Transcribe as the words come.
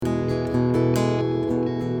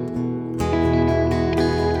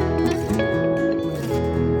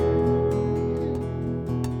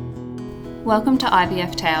Welcome to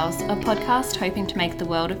IVF Tales, a podcast hoping to make the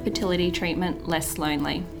world of fertility treatment less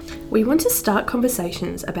lonely. We want to start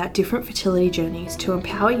conversations about different fertility journeys to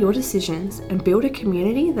empower your decisions and build a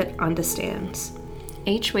community that understands.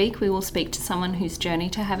 Each week we will speak to someone whose journey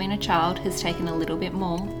to having a child has taken a little bit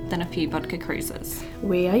more than a few vodka cruises.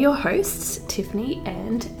 We are your hosts, Tiffany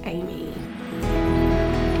and Amy.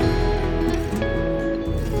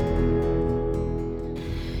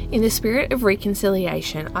 In the spirit of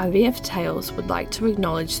reconciliation, IVF Tales would like to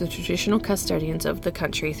acknowledge the traditional custodians of the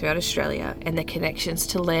country throughout Australia and their connections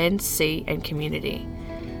to land, sea and community.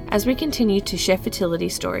 As we continue to share fertility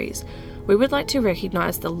stories, we would like to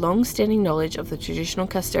recognise the long-standing knowledge of the traditional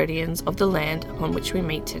custodians of the land upon which we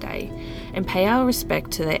meet today, and pay our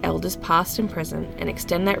respect to their elders past and present, and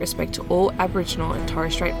extend that respect to all Aboriginal and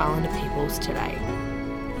Torres Strait Islander peoples today.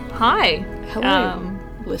 Hi. Hello.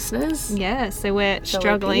 Listeners. Yeah, so we're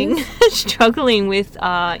struggling with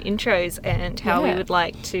our intros and how we would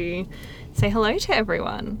like to say hello to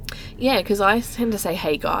everyone. Yeah, because I tend to say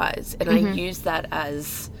hey guys, and I use that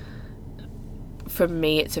as, for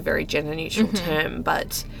me it's a very gender neutral term,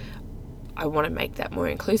 but I want to make that more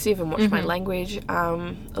inclusive and watch my language a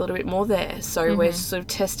little bit more there. So we're sort of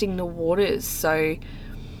testing the waters. So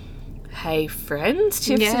hey friends,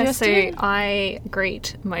 Tiff suggested. So I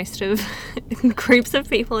greet most of groups of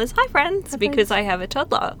people as hi friends because I have a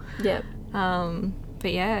toddler. Yep.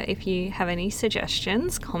 But yeah, if you have any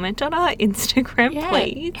suggestions, comment on our Instagram,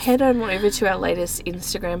 please. Head on over to our latest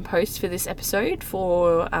Instagram post for this episode,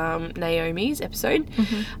 for Naomi's episode,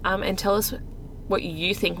 and tell us what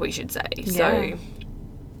you think we should say. Yeah. So,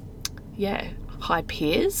 yeah, hi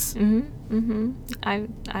Piers.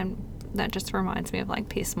 That just reminds me of like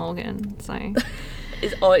Piers Morgan. So,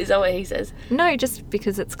 is that what he says? No, just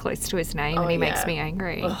because it's close to his name and he makes me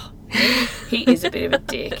angry. Oh, he is a bit of a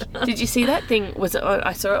dick. Did you see that thing?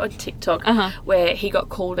 I saw it on TikTok where he got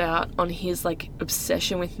called out on his like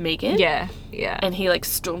obsession with Megan. Yeah. And he like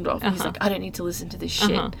stormed off. And he's like, I don't need to listen to this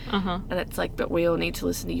shit. And it's like, but we all need to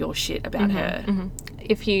listen to your shit about her.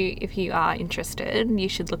 If you are interested, you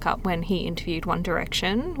should look up when he interviewed One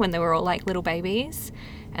Direction when they were all like little babies.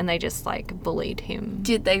 And they just, like, bullied him.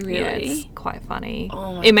 Did they really? Yeah, it's quite funny.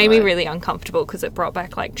 Oh my it made me God. really uncomfortable because it brought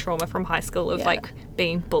back, like, trauma from high school of, like,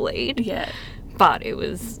 being bullied. Yeah. But it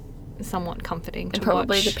was somewhat comforting to and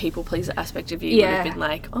probably watch. the people pleaser aspect of you would have been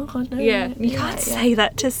like, oh, God, no. Yeah. You can't say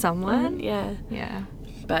that to someone. Yeah. Yeah.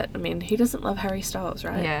 But, I mean, who doesn't love Harry Styles,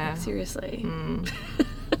 right? Yeah. Seriously.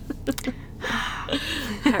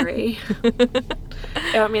 Harry.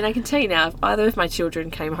 I mean, I can tell you now, if either of my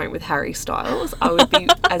children came home with Harry Styles, I would be,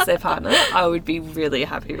 as their partner, I would be really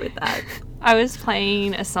happy with that. I was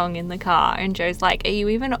playing a song in the car and Joe's like, are you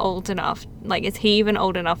even old enough? Like, is he even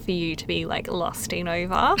old enough for you to be, like, lusting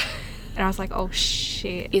over? And I was like, oh,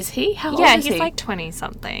 shit. Is he? How old is he's he? like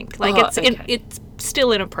 20-something. Like, okay. it's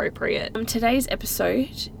still inappropriate. Today's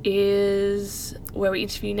episode is where we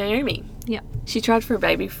interview Naomi. Yeah. She tried for a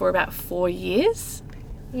baby for about 4 years.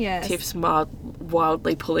 Yes. Tiff's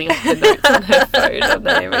wildly pulling up the notes on her phone on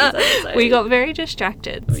Naomi's episode. We got very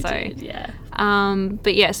distracted. We did, yeah.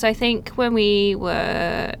 But yeah, so I think when we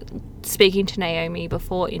were speaking to Naomi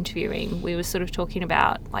before interviewing, we were sort of talking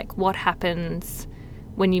about like what happens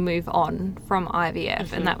when you move on from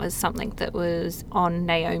IVF, and that was something that was on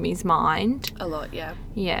Naomi's mind. A lot, yeah.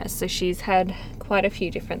 Yeah, so she's had quite a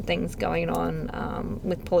few different things going on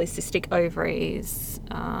with polycystic ovaries,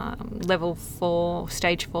 level 4,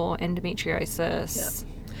 stage 4 endometriosis.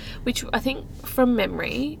 Yep. Which I think from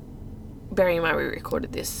memory, bearing in mind we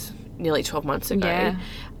recorded this nearly 12 months ago,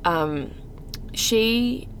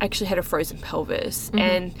 she actually had a frozen pelvis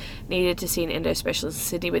and needed to see an endo specialist in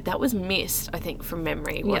Sydney, but that was missed, I think, from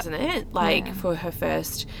memory, wasn't it? Like, for her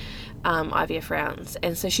first IVF rounds.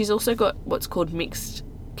 And so she's also got what's called mixed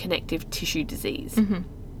connective tissue disease,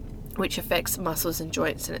 which affects muscles and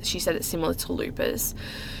joints, and she said it's similar to lupus.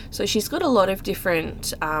 So she's got a lot of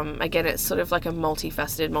different, again, it's sort of like a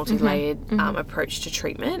multifaceted, multi-layered approach to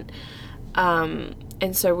treatment.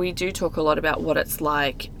 And so we do talk a lot about what it's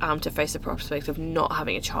like to face the prospect of not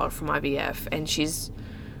having a child from IVF, and she's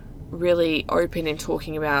really open in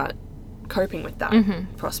talking about coping with that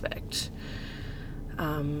prospect.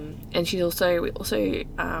 And we also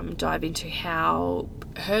dive into how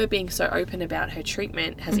her being so open about her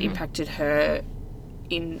treatment has impacted her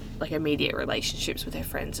in like immediate relationships with her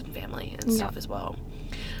friends and family and stuff as well,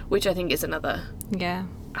 which I think is another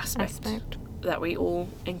aspect that we all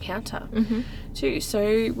encounter too.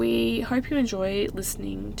 So we hope you enjoy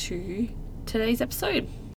listening to today's episode.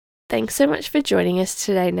 Thanks so much for joining us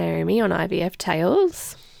today, Naomi, on IVF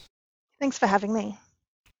Tales. Thanks for having me.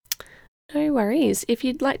 No worries. If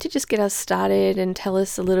you'd like to just get us started and tell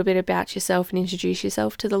us a little bit about yourself and introduce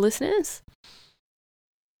yourself to the listeners.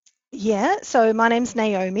 Yeah, so my name's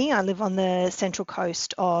Naomi. I live on the central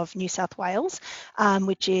coast of New South Wales,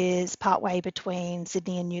 which is partway between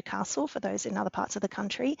Sydney and Newcastle for those in other parts of the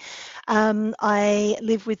country. I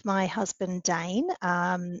live with my husband Dane.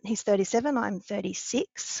 He's 37, I'm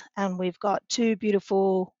 36, and we've got two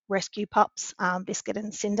beautiful rescue pups, Biscuit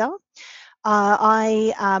and Cinder.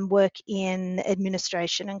 I work in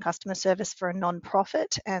administration and customer service for a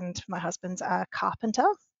non-profit, and my husband's a carpenter.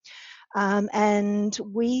 And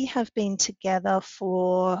we have been together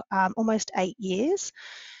for almost 8 years,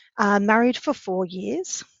 married for 4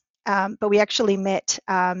 years. But we actually met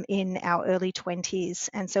in our early 20s.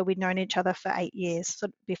 And so we'd known each other for 8 years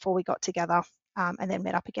before we got together, and then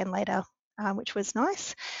met up again later, which was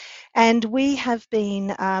nice. And we have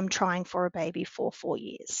been trying for a baby for 4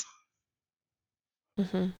 years.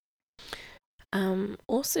 Mm-hmm.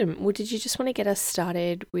 Awesome. Well, did you just want to get us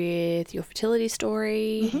started with your fertility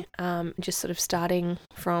story? Just sort of starting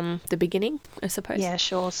from the beginning, I suppose. Yeah,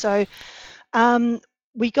 sure. So when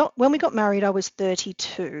we got married, I was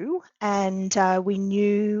 32, and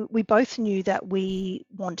we both knew that we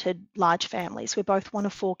wanted large families. We're both one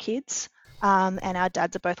of 4 kids. And our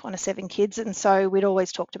dads are both one of 7 kids, and so we'd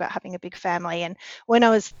always talked about having a big family. And when I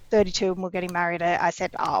was 32 and we we're getting married, I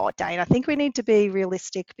said, "Oh, Dane, I think we need to be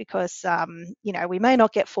realistic because, we may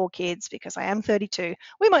not get 4 kids because I am 32.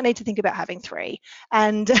 We might need to think about having 3."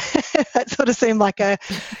 And that sort of seemed like a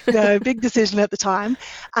big decision at the time.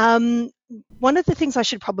 One of the things I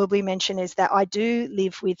should probably mention is that I do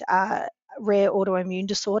live with a rare autoimmune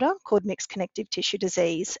disorder called mixed connective tissue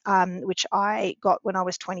disease, which I got when I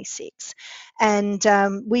was 26. And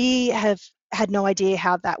we have had no idea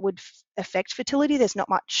how that would affect fertility. There's not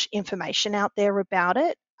much information out there about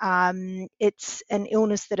it. It's an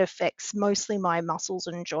illness that affects mostly my muscles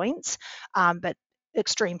and joints, but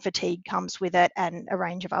extreme fatigue comes with it and a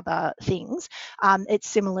range of other things. It's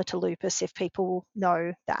similar to lupus, if people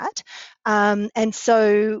know that. And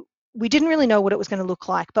so we didn't really know what it was going to look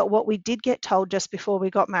like, but what we did get told just before we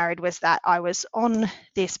got married was that I was on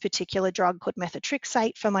this particular drug called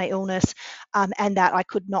methotrexate for my illness, and that I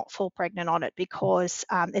could not fall pregnant on it because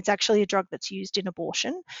it's actually a drug that's used in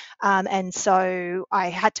abortion. And so I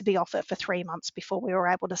had to be off it for 3 months before we were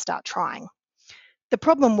able to start trying. The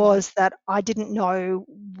problem was that I didn't know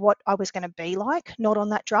what I was going to be like, not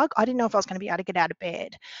on that drug. I didn't know if I was going to be able to get out of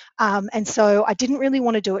bed. And so I didn't really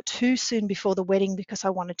want to do it too soon before the wedding because I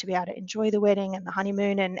wanted to be able to enjoy the wedding and the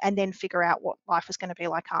honeymoon and then figure out what life was going to be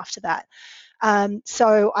like after that.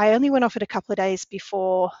 So I only went off it a couple of days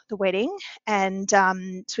before the wedding and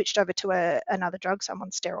switched over to another drug, so I'm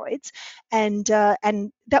on steroids, and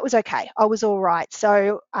that was okay. I was all right.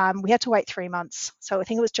 So we had to wait 3 months. So I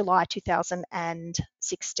think it was July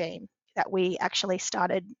 2016 that we actually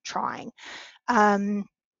started trying.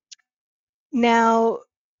 Now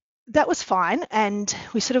that was fine, and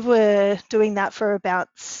we sort of were doing that for about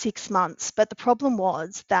 6 months. But the problem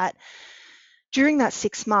was that during that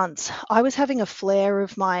 6 months, I was having a flare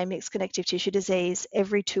of my mixed connective tissue disease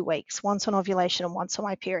every 2 weeks, once on ovulation and once on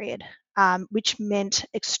my period, which meant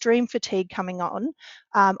extreme fatigue coming on.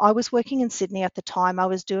 I was working in Sydney at the time. I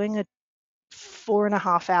was doing a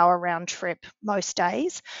 4.5-hour round trip most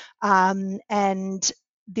days, and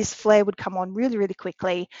this flare would come on really, really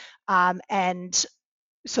quickly, and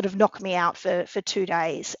sort of knock me out for 2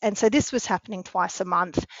 days. And so this was happening twice a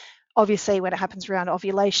month. Obviously, when it happens around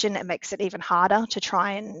ovulation, it makes it even harder to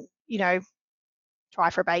try and, try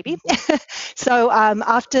for a baby. So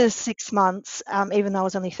after 6 months, even though I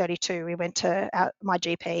was only 32, we went to my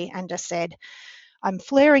GP and just said, "I'm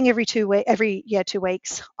flaring every 2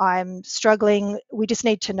 weeks. I'm struggling. We just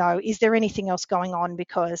need to know, is there anything else going on?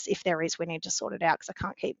 Because if there is, we need to sort it out because I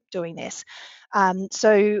can't keep doing this."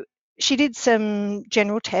 So she did some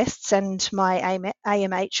general tests and my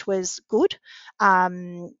AMH was good.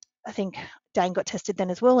 I think Dane got tested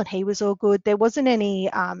then as well, and he was all good. There wasn't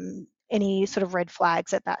any sort of red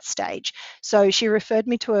flags at that stage. So she referred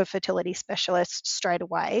me to a fertility specialist straight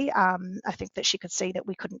away. I think that she could see that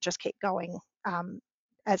we couldn't just keep going,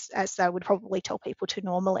 as they would probably tell people to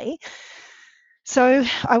normally. So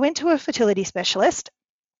I went to a fertility specialist,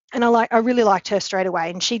 and I really liked her straight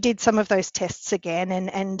away. And she did some of those tests again,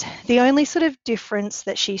 and the only sort of difference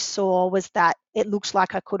that she saw was that it looked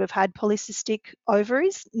like I could have had polycystic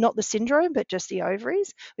ovaries, not the syndrome, but just the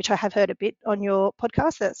ovaries, which I have heard a bit on your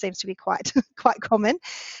podcast. That seems to be quite quite common.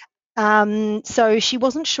 So she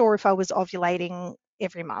wasn't sure if I was ovulating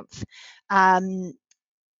every month.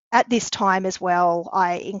 at this time as well,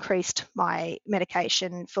 I increased my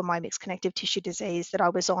medication for my mixed connective tissue disease that I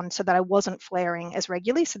was on so that I wasn't flaring as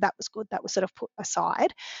regularly. So that was good. That was sort of put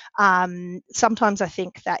aside. Sometimes I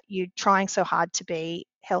think that you're trying so hard to be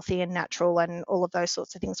healthy and natural and all of those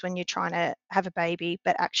sorts of things when you're trying to have a baby.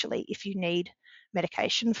 But actually, if you need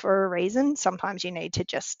medication for a reason, sometimes you need to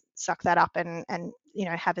just suck that up and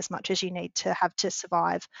have as much as you need to have to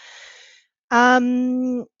survive.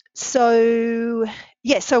 So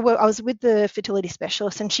yeah, so I was with the fertility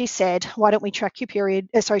specialist, and she said, "Why don't we track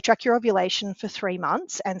your ovulation for 3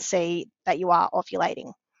 months and see that you are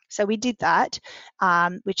ovulating?" So we did that,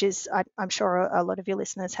 which is I'm sure a lot of your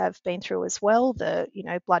listeners have been through as well. The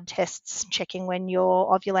blood tests, checking when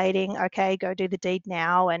you're ovulating. Okay, go do the deed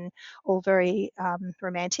now, and all very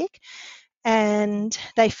romantic. And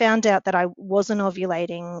they found out that I wasn't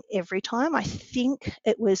ovulating every time. I think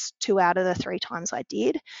it was 2 out of the 3 times I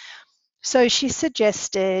did. So she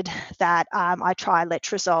suggested that I try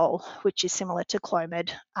letrozole, which is similar to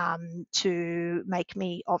Clomid, to make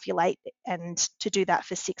me ovulate, and to do that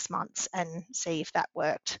for 6 months and see if that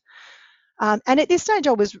worked. And at this stage,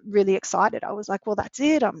 I was really excited. I was like, well, that's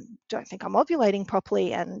it. I don't think I'm ovulating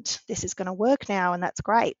properly, and this is going to work now, and that's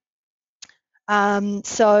great.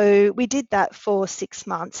 So we did that for 6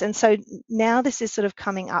 months. And so now this is sort of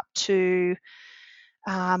coming up to,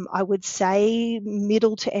 I would say,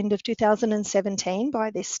 middle to end of 2017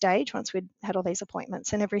 by this stage, once we'd had all these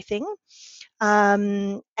appointments and everything.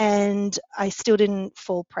 And I still didn't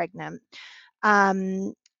fall pregnant.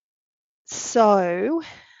 So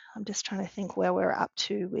I'm just trying to think where we're up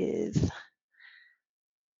to with.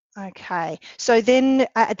 Okay, so then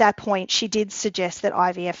at that point, she did suggest that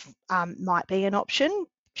IVF might be an option,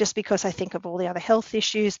 just because I think of all the other health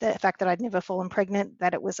issues, the fact that I'd never fallen pregnant,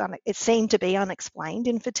 that it seemed to be unexplained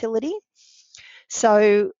infertility.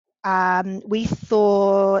 So we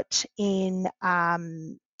thought in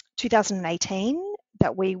 2018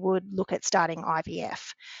 that we would look at starting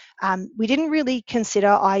IVF. We didn't really consider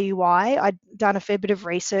IUI. I'd done a fair bit of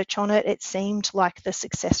research on it. It seemed like the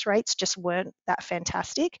success rates just weren't that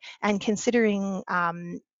fantastic. And considering,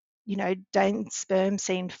 Dane's sperm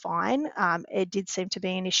seemed fine, it did seem to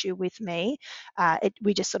be an issue with me.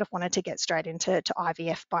 We just sort of wanted to get straight into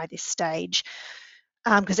IVF by this stage,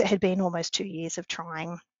 because it had been almost 2 years of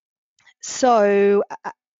trying. So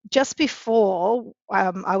just before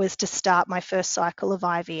I was to start my first cycle of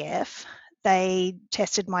IVF, they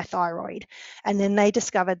tested my thyroid, and then they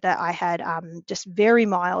discovered that I had just very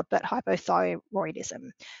mild but hypothyroidism.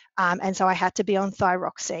 And so I had to be on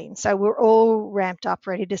thyroxine. So we're all ramped up,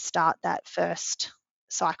 ready to start that first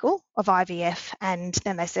cycle of IVF. And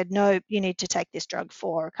then they said, no, you need to take this drug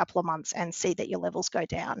for a couple of months and see that your levels go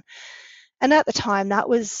down. And at the time, that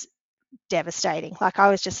was devastating. Like, I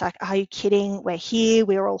was just like, are you kidding? We're here.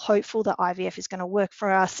 We're all hopeful that IVF is going to work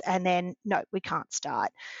for us. And then, no, we can't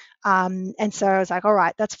start. And so I was like, all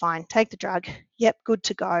right, that's fine. Take the drug. Yep, good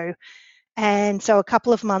to go. And so a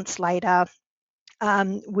couple of months later,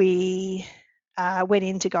 we went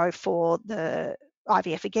in to go for the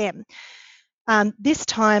IVF again. This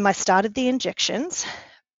time I started the injections,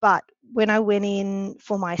 but when I went in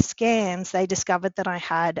for my scans, they discovered that I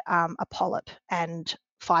had a polyp and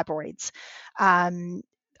fibroids.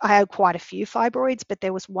 I had quite a few fibroids, but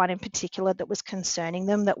there was one in particular that was concerning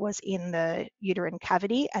them, that was in the uterine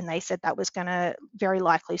cavity, and they said that was going to very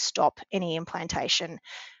likely stop any implantation.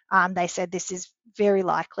 They said, this is very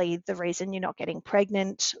likely the reason you're not getting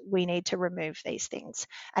pregnant. We need to remove these things.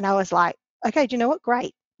 And I was like, okay, do you know what?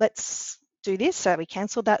 Great. Let's do this. So we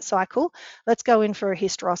cancelled that cycle. Let's go in for a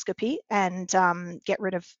hysteroscopy and get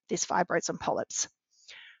rid of this fibroids and polyps.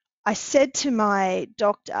 I said to my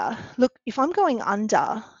doctor, look, if I'm going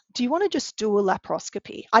under, do you want to just do a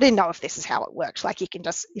laparoscopy? I didn't know if this is how it works. Like, you can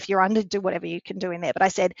just, if you're under, do whatever you can do in there. But I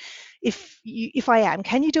said, if I am,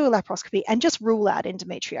 can you do a laparoscopy and just rule out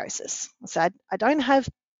endometriosis? I said, I don't have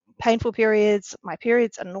painful periods. My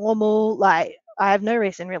periods are normal. Like, I have no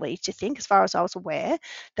reason really to think, as far as I was aware,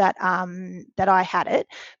 that that I had it.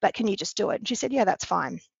 But can you just do it? And she said, yeah, that's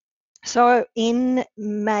fine. So in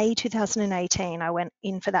May 2018, I went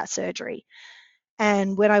in for that surgery.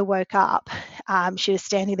 And when I woke up, she was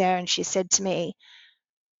standing there and she said to me,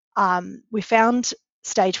 we found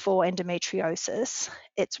stage 4 endometriosis.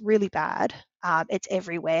 It's really bad. It's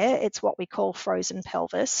everywhere. It's what we call frozen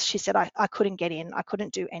pelvis. She said, I couldn't get in. I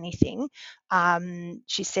couldn't do anything.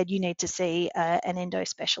 She said, you need to see an endo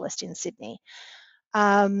specialist in Sydney.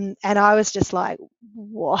 And I was just like,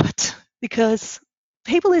 what? Because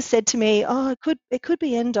people have said to me, "Oh, it could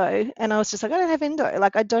be endo," and I was just like, "I don't have endo.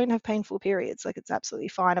 Like, I don't have painful periods. Like, it's absolutely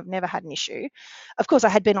fine. I've never had an issue." Of course, I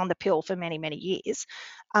had been on the pill for many, many years,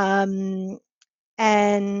 um,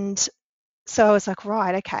 and so I was like,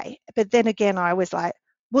 "Right, okay." But then again, I was like,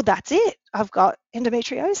 "Well, that's it. I've got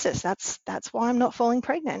endometriosis. That's why I'm not falling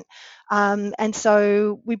pregnant." And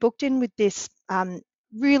so we booked in with this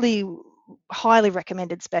really highly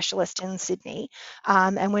recommended specialist in Sydney,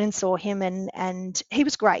 and went and saw him, and he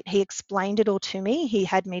was great. He explained it all to me. He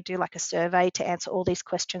had me do like a survey to answer all these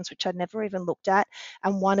questions which I'd never even looked at,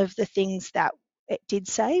 and one of the things that it did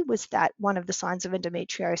say was that one of the signs of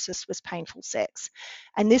endometriosis was painful sex,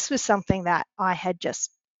 and this was something that I had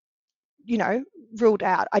just, ruled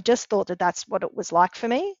out. I just thought that that's what it was like for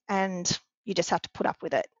me, and you just have to put up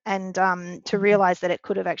with it. And to realize that it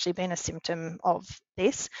could have actually been a symptom of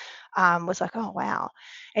this was like, oh, wow.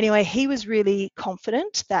 Anyway, he was really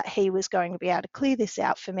confident that he was going to be able to clear this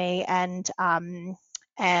out for me, and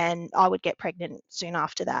I would get pregnant soon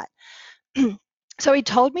after that. So he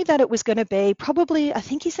told me that it was going to be probably, I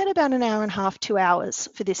think he said about an hour and a half, 2 hours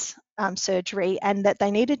for this surgery, and that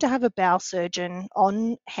they needed to have a bowel surgeon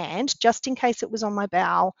on hand just in case it was on my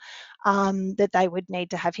bowel, that they would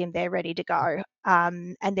need to have him there ready to go.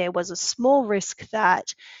 And there was a small risk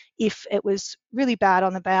that if it was really bad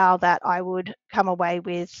on the bowel, that I would come away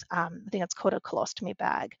with, I think it's called a colostomy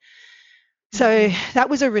bag. So that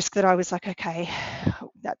was a risk that I was like, okay,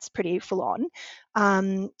 that's pretty full on.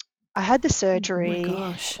 I had the surgery,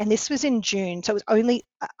 and this was in June, so it was only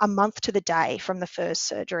a month to the day from the first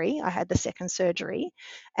surgery. I had the second surgery,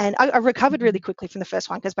 and I recovered really quickly from the first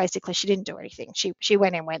one because basically she didn't do anything. She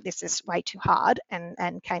went and went, this is way too hard,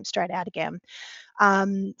 and came straight out again.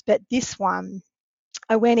 But this one,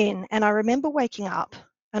 I went in, and I remember waking up,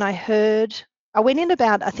 and I went in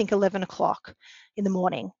about, I think, 11 o'clock in the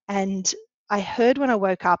morning, and I heard when I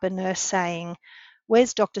woke up a nurse saying,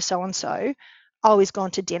 "Where's Dr. So and so?" "Oh, he's gone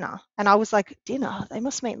to dinner." And I was like, dinner? They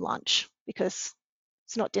must mean lunch because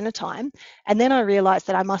it's not dinner time. And then I realized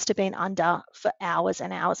that I must have been under for hours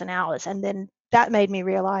and hours and hours. And then that made me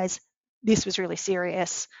realize this was really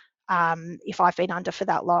serious. If I've been under for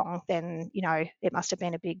that long, then, it must have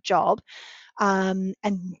been a big job. And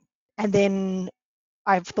then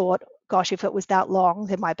I've thought, gosh, if it was that long,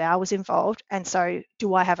 then my bowel was involved. And so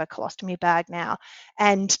do I have a colostomy bag now?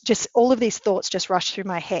 And just all of these thoughts just rushed through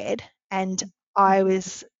my head. And I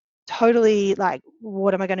was totally like,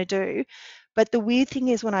 what am I going to do? But the weird thing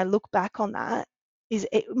is when I look back on that, is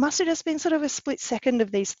it must have just been sort of a split second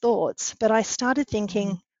of these thoughts. But I started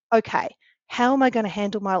thinking, okay, how am I going to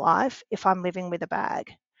handle my life if I'm living with a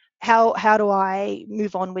bag? How do I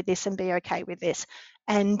move on with this and be okay with this?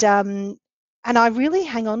 And I really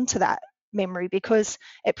hang on to that memory because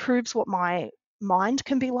it proves what my mind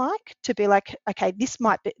can be like, to be like, okay, this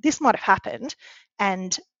might have happened,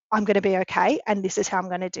 and I'm going to be okay, and this is how I'm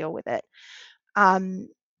going to deal with it.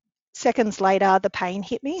 Seconds later, the pain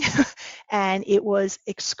hit me, and it was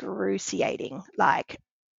excruciating. Like,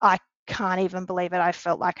 I can't even believe it. I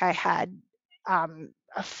felt like I had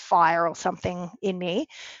a fire or something in me,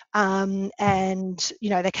 and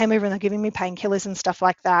they came over and they're giving me painkillers and stuff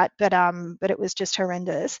like that. But it was just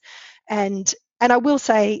horrendous, and I will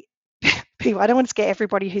say, people, I don't want to scare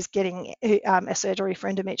everybody who's getting a surgery for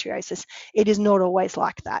endometriosis. It is not always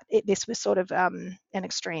like that. This was sort of an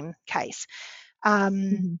extreme case.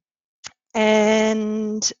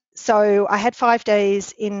 And so I had 5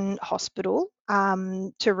 days in hospital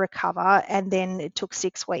to recover, and then it took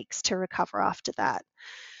 6 weeks to recover after that.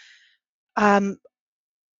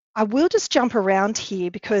 I will just jump around here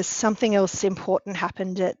because something else important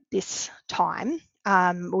happened at this time,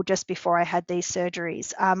 or just before I had these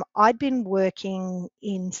surgeries. I'd been working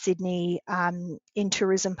in Sydney in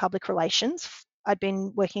tourism public relations. I'd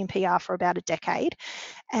been working in PR for about a decade,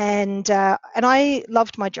 and I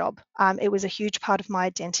loved my job. It was a huge part of my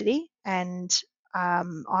identity, and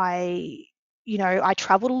I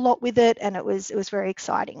traveled a lot with it, and it was very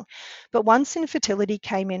exciting. But once infertility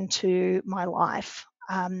came into my life,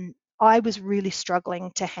 I was really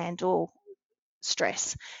struggling to handle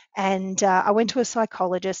stress. And I went to a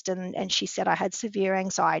psychologist, and she said I had severe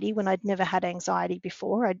anxiety when I'd never had anxiety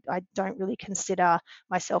before. I don't really consider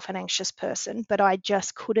myself an anxious person, but I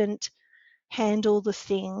just couldn't handle the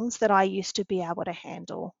things that I used to be able to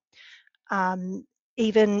handle.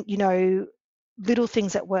 Even, little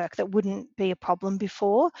things at work that wouldn't be a problem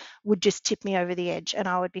before would just tip me over the edge, and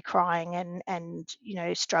I would be crying and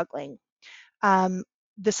struggling.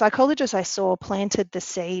 the psychologist I saw planted the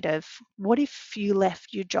seed of, what if you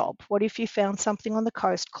left your job? What if you found something on the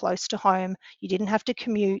coast close to home? You didn't have to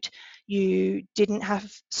commute, you didn't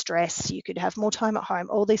have stress, you could have more time at home,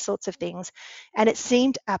 all these sorts of things. And it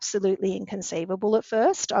seemed absolutely inconceivable at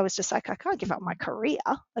first. I was just like, I can't give up my career.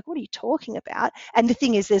 Like, what are you talking about? And the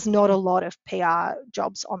thing is, there's not a lot of PR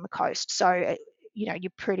jobs on the coast. So, you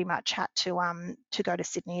pretty much had to go to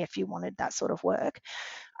Sydney if you wanted that sort of work.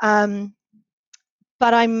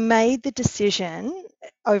 But I made the decision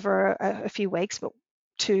over a few weeks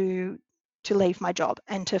to leave my job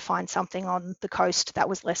and to find something on the coast that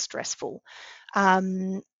was less stressful.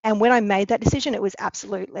 And when I made that decision, it was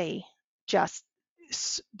absolutely just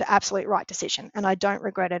the absolute right decision, and I don't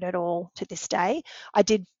regret it at all to this day. I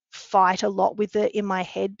did fight a lot with it in my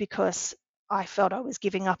head because I felt I was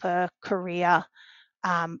giving up a career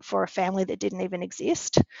for a family that didn't even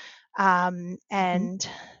exist. And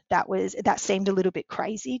that seemed a little bit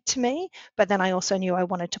crazy to me, but then I also knew I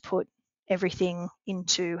wanted to put everything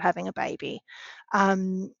into having a baby.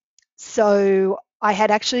 So I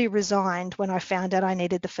had actually resigned when I found out I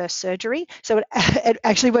needed the first surgery. So it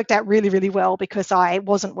actually worked out really, really well because I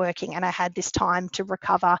wasn't working and I had this time to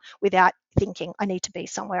recover without thinking I need to be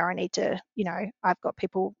somewhere. I need to, I've got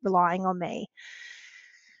people relying on me.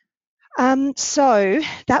 So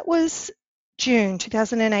that was June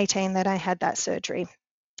 2018 that I had that surgery.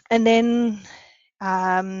 And then,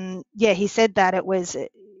 he said that it was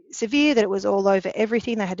severe, that it was all over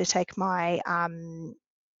everything. They had to take my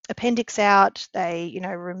appendix out. They,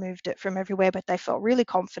 removed it from everywhere, but they felt really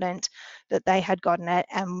confident that they had gotten it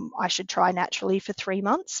and I should try naturally for 3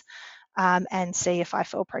 months and see if I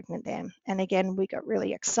fell pregnant then. And again, we got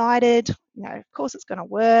really excited. Of course it's going to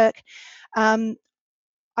work.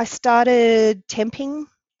 I started temping,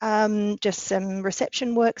 just some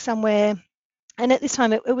reception work somewhere. And at this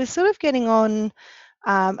time, it was sort of getting on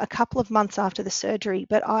a couple of months after the surgery,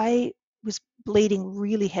 but I was bleeding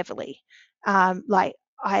really heavily, like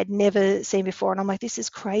I had never seen before. And I'm like, this is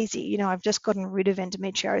crazy. I've just gotten rid of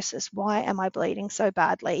endometriosis. Why am I bleeding so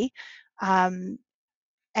badly? And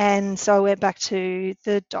so I went back to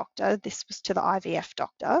the doctor. This was to the IVF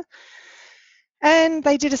doctor. And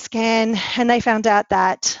they did a scan and they found out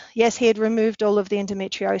that, yes, he had removed all of the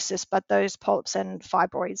endometriosis, but those polyps and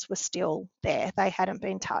fibroids were still there. They hadn't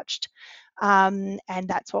been touched. And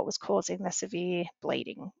that's what was causing the severe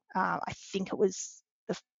bleeding. I think it was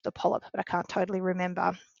the polyp, but I can't totally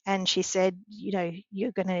remember. And she said,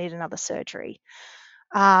 you're going to need another surgery.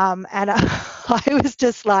 And I was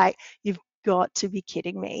just like, you've got to be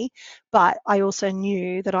kidding me. But I also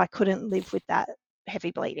knew that I couldn't live with that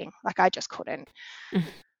heavy bleeding. Like, I just couldn't.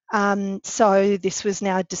 So this was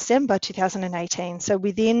now December 2018. So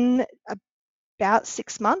within about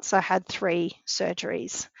 6 months, I had 3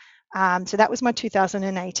 surgeries. So that was my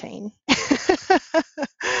 2018.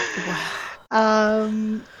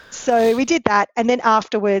 Wow. So we did that, and then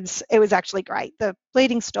afterwards it was actually great. The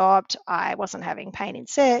bleeding stopped. I wasn't having pain in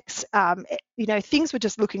sex. Things were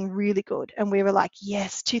just looking really good, and we were like,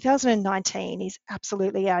 yes, 2019 is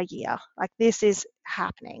absolutely our year. Like, this is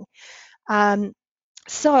happening.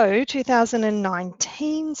 So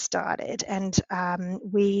 2019 started, and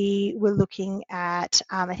we were looking at,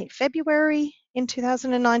 I think, February in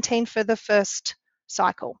 2019 for the first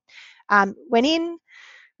cycle. Went in.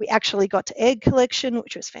 We actually got to egg collection,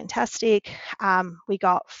 which was fantastic. We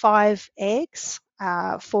got 5 eggs.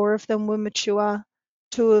 4 of them were mature,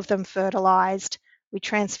 2 of them fertilized. We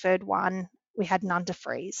transferred 1. We had none to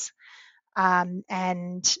freeze.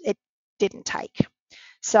 And it didn't take.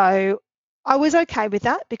 So I was okay with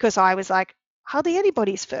that because I was like, hardly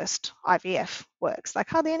anybody's first IVF works. Like,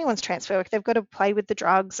 hardly anyone's transfer work. They've got to play with the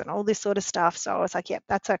drugs and all this sort of stuff. So I was like, yep,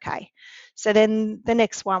 that's okay. So then the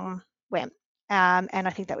next one went. And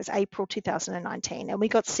I think that was April 2019, and we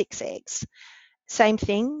got 6 eggs. Same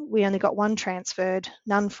thing, we only got 1 transferred,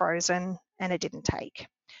 none frozen, and it didn't take.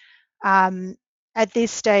 At this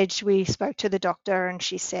stage, we spoke to the doctor and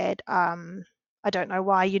she said, I don't know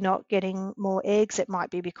why you're not getting more eggs. It might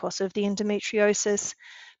be because of the endometriosis,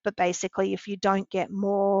 but basically if you don't get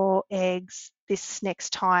more eggs this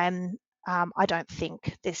next time, I don't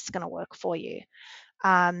think this is going to work for you.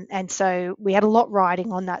 And so we had a lot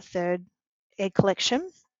riding on that 3rd egg collection,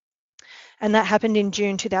 and that happened in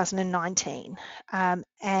June 2019.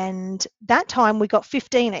 And that time we got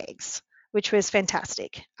 15 eggs, which was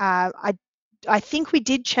fantastic. I think we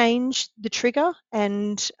did change the trigger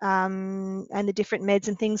and the different meds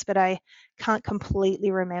and things, but I can't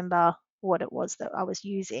completely remember what it was that I was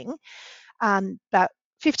using. But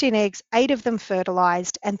 15 eggs, 8 of them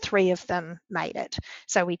fertilized and 3 of them made it.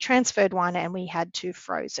 So we transferred 1 and we had 2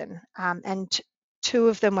 frozen. And two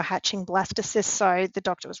of them were hatching blastocysts, so the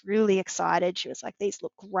doctor was really excited. She was like, "These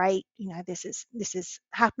look great. This is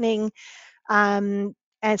happening." And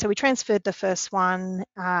so we transferred the first one,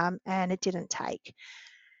 and it didn't take.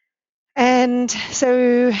 And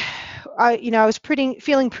so I was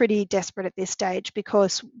feeling pretty desperate at this stage,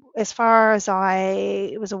 because as far as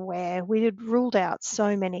I was aware, we had ruled out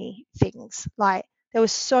so many things. Like, there were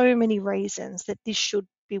so many reasons that this should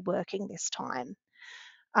be working this time.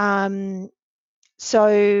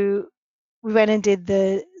 So we went and did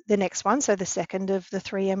the next one, so the second of the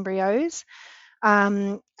 3 embryos,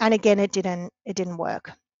 and again it didn't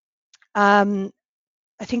work. I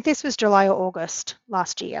think this was July or August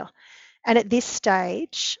last year. And at this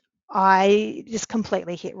stage, I just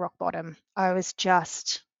completely hit rock bottom. I was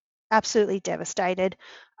just absolutely devastated.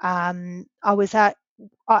 I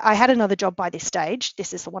had another job by this stage.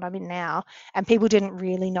 This is the one I'm in now, and people didn't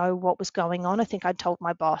really know what was going on. I think I'd told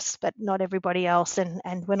my boss, but not everybody else.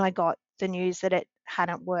 And when I got the news that it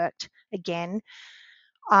hadn't worked again,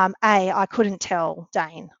 I couldn't tell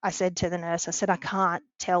Dane. I said to the nurse, I said, "I can't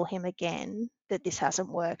tell him again that this hasn't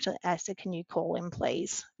worked." I said, "Can you call him,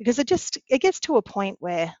 please?" Because it gets to a point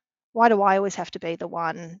where, why do I always have to be the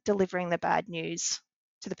one delivering the bad news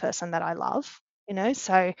to the person that I love?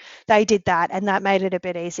 So they did that, and that made it a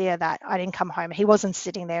bit easier that I didn't come home. He wasn't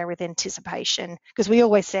sitting there with anticipation, because we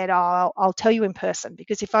always said, "Oh, I'll tell you in person,"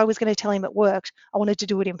 because if I was going to tell him it worked, I wanted to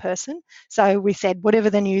do it in person. So we said, whatever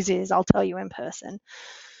the news is, I'll tell you in person.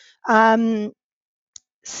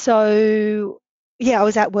 So yeah, I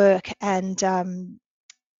was at work, and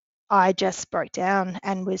I just broke down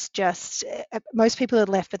and was just, most people had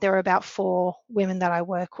left, but there were about 4 women that I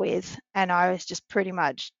work with, and I was just pretty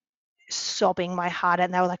much sobbing my heart out,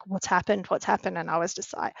 and they were like, "What's happened? What's happened?" And I was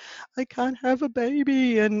just like, "I can't have a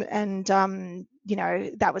baby." And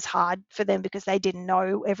that was hard for them, because they didn't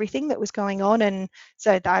know everything that was going on, and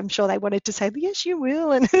so I'm sure they wanted to say, "Yes, you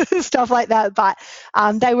will," and stuff like that. But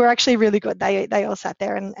they were actually really good. They all sat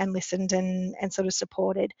there and listened and sort of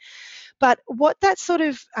supported. But what that sort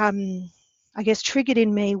of I guess triggered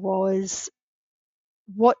in me was,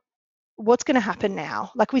 what's going to happen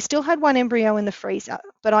now? Like, we still had 1 embryo in the freezer,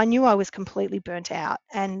 but I knew I was completely burnt out,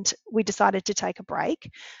 and we decided to take a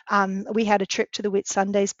break. We had a trip to the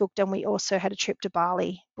Whitsundays booked, and we also had a trip to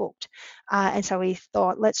Bali booked. And so we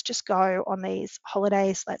thought, let's just go on these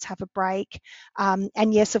holidays, let's have a break.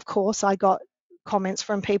 And yes, of course, I got comments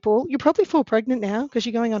from people, "You probably feel pregnant now because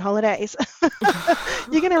you're going on holidays."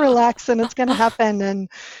 You're going to relax and it's going to happen. And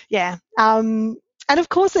yeah. And of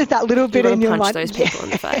course, there's that little bit in your mind. You want to punch those people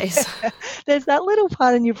in the face. There's that little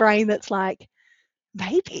part in your brain that's like,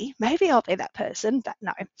 maybe I'll be that person, but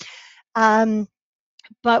no.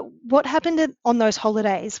 But what happened on those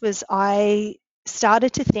holidays was, I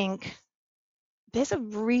started to think, there's a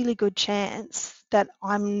really good chance that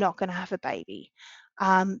I'm not going to have a baby,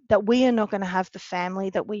 that we are not going to have the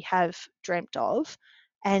family that we have dreamt of.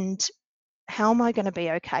 And how am I going to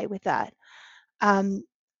be okay with that?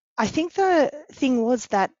 I think the thing was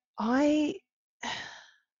that I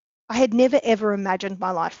had never ever imagined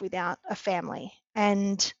my life without a family.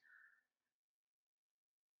 And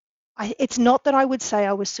it's not that I would say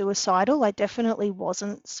I was suicidal. I definitely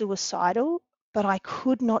wasn't suicidal, but I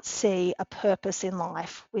could not see a purpose in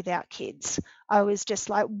life without kids. I was just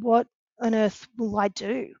like, what on earth will I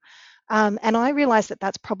do? And I realized that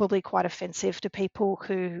that's probably quite offensive to people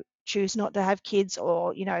who choose not to have kids,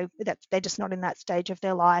 or that they're just not in that stage of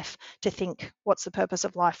their life to think, what's the purpose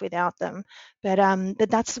of life without them? But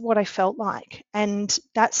that's what I felt like, and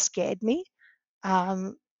that scared me.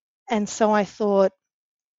 And so I thought,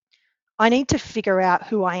 I need to figure out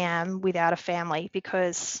who I am without a family,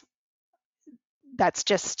 because that's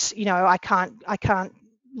just, I can't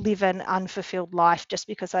live an unfulfilled life just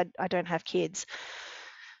because I don't have kids.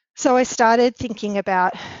 So I started thinking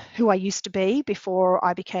about who I used to be before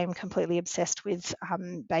I became completely obsessed with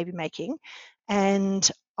baby making. And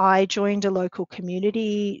I joined a local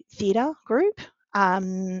community theatre group,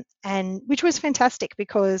 and which was fantastic,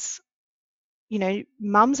 because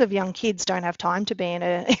mums of young kids don't have time to be in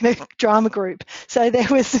a drama group. So there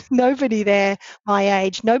was nobody there my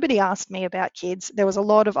age. Nobody asked me about kids. There was a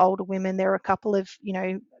lot of older women. There were a couple of,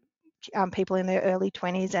 people in their early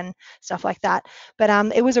 20s and stuff like that. But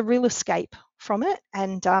it was a real escape from it.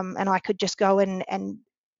 And I could just go and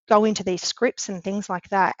go into these scripts and things like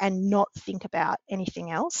that and not think about anything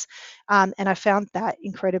else. And I found that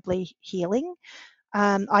incredibly healing.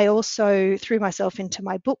 I also threw myself into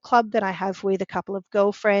my book club that I have with a couple of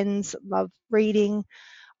girlfriends, love reading.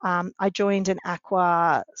 I joined an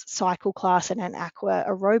aqua cycle class and an aqua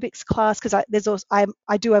aerobics class because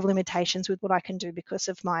I do have limitations with what I can do because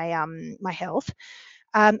of my health.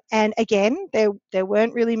 And again, there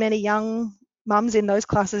weren't really many young mums in those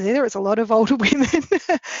classes either. It's a lot of older women,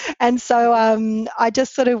 and so I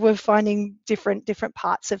just sort of was finding different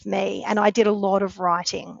parts of me, and I did a lot of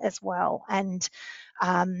writing as well, um,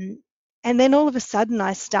 and then all of a sudden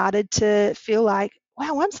I started to feel like,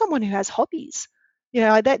 wow, I'm someone who has hobbies.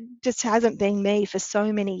 That just hasn't been me for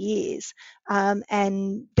so many years,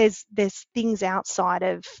 and there's things outside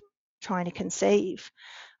of trying to conceive.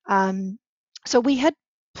 So we had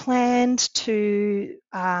planned to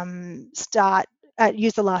start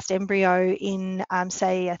use the last embryo in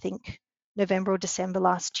say I think November or December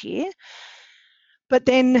last year. But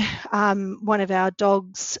then one of our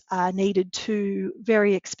dogs needed two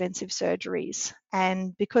very expensive surgeries,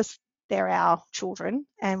 and because they're our children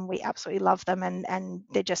and we absolutely love them, and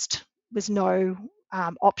there just was no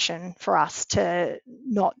option for us to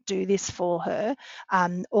not do this for her.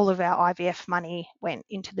 All of our IVF money went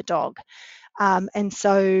into the dog. And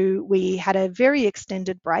so we had a very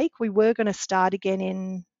extended break. We were going to start again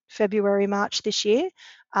in February, March this year,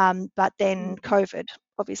 but then COVID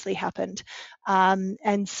obviously happened.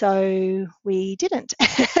 And so we didn't.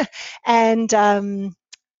 And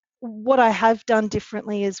what I have done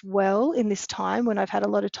differently as well in this time, when I've had a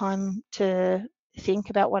lot of time to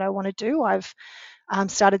think about what I want to do, I've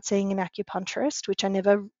started seeing an acupuncturist, which I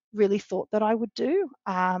never really thought that I would do.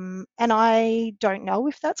 And I don't know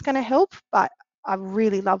if that's going to help, but I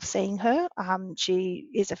really love seeing her. She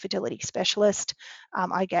is a fertility specialist.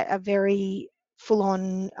 I get a very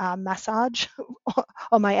full-on massage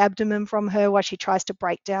on my abdomen from her while she tries to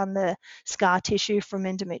break down the scar tissue from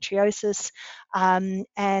endometriosis.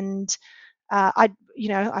 And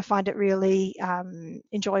I find it really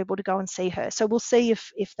enjoyable to go and see her. So we'll see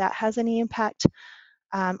if that has any impact.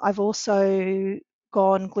 I've also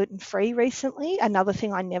gone gluten-free recently, another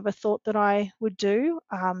thing I never thought that I would do,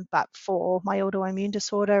 but for my autoimmune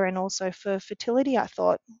disorder and also for fertility, I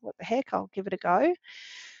thought, what the heck, I'll give it a go.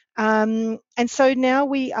 And so now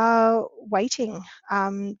we are waiting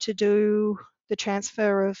to do the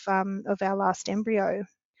transfer of our last embryo.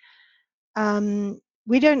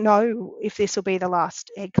 We don't know if this will be the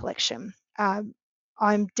last egg collection.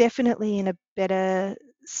 I'm definitely in a better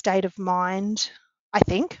state of mind, I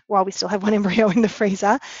think, while we still have one embryo in the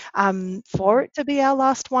freezer, for it to be our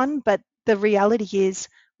last one. But the reality is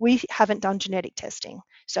we haven't done genetic testing.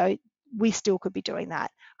 So we still could be doing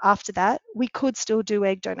that. After that, we could still do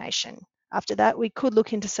egg donation. After that, we could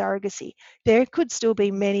look into surrogacy. There could still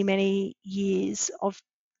be many, many years of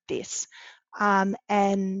this.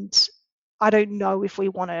 And I don't know if we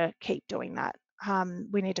want to keep doing that.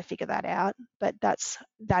 We need to figure that out, but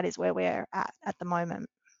that is where we're at the moment.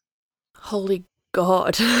 Holy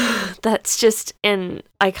God, that's just, and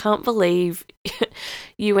I can't believe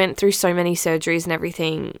you went through so many surgeries and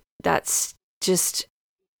everything. That's just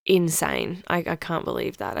insane. I can't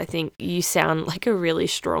believe that. I think you sound like a really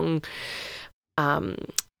strong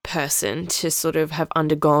person to sort of have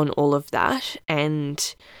undergone all of that, and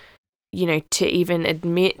to even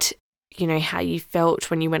admit how you felt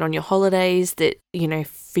when you went on your holidays, that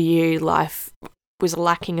for you life was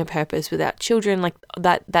lacking a purpose without children. Like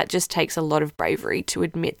that just takes a lot of bravery to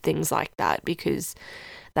admit things like that, because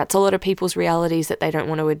that's a lot of people's realities that they don't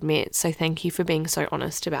want to admit. So thank you for being so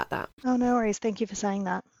honest about that. Oh, no worries. Thank you for saying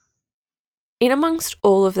that. In amongst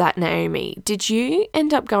all of that, Naomi, did you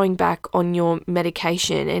end up going back on your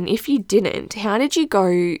medication? And if you didn't, how did you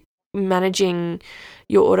go managing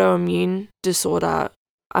your autoimmune disorder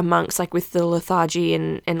amongst, like, with the lethargy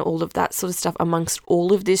and all of that sort of stuff, amongst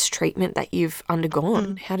all of this treatment that you've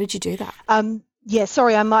undergone? How did you do that? Yeah,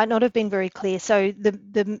 sorry, I might not have been very clear. So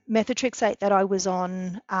the methotrexate that I was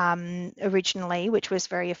on originally, which was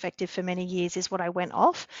very effective for many years, is what I went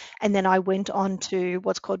off. And then I went on to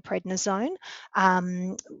what's called prednisone,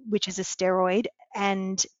 which is a steroid.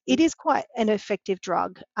 And it is quite an effective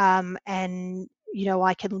drug. And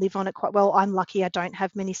I can live on it quite well. I'm lucky I don't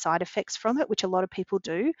have many side effects from it, which a lot of people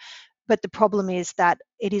do. But the problem is that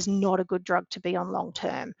it is not a good drug to be on long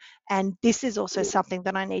term. And this is also something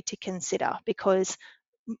that I need to consider, because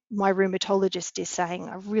my rheumatologist is saying,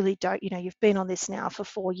 I really don't, you've been on this now for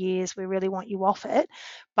 4 years, we really want you off it.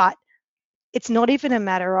 But it's not even a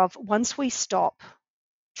matter of, once we stop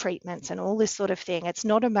treatments and all this sort of thing, it's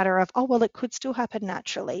not a matter of, oh, well, it could still happen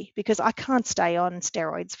naturally, because I can't stay on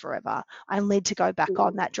steroids forever. I need to go back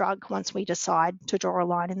on that drug once we decide to draw a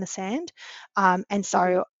line in the sand. And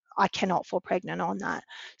so I cannot fall pregnant on that.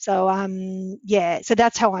 So yeah, so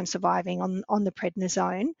that's how I'm surviving on the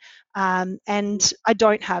prednisone, and I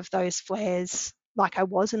don't have those flares like I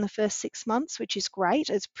was in the first 6 months, which is great.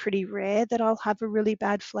 It's pretty rare that I'll have a really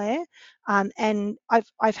bad flare, and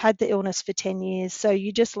I've had the illness for 10 years, so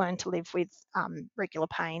you just learn to live with regular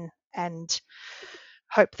pain and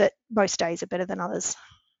hope that most days are better than others.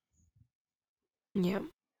 Yeah.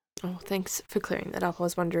 Oh, thanks for clearing that up. I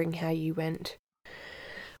was wondering how you went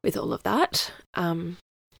with all of that.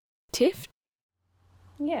 Tiff?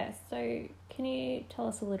 Yeah, so can you tell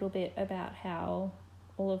us a little bit about how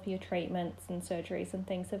all of your treatments and surgeries and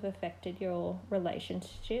things have affected your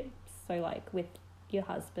relationships? So, like with your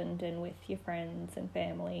husband and with your friends and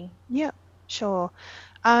family? Yeah, sure.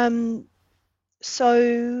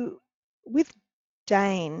 So with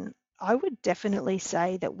Dane, I would definitely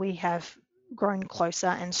say that we have grown closer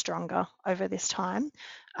and stronger over this time.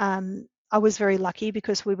 I was very lucky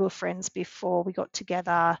because we were friends before we got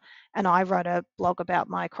together, and I wrote a blog about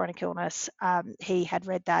my chronic illness. He had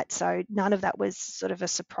read that, so none of that was sort of a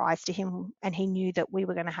surprise to him, and he knew that we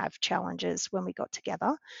were going to have challenges when we got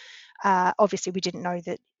together. Obviously, we didn't know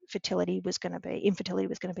that infertility was going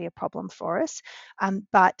to be a problem for us,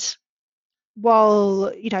 but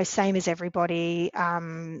while same as everybody,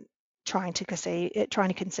 trying to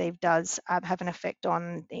conceive does have an effect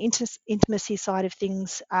on the intimacy side of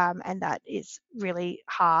things, and that is really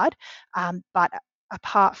hard. But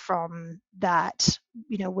apart from that,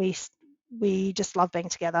 we just love being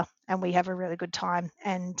together and we have a really good time,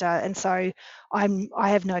 and so I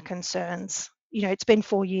have no concerns. It's been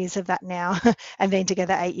 4 years of that now and been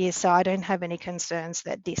together 8 years, so I don't have any concerns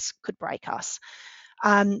that this could break us.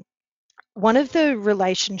 One of the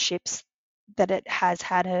relationships that it has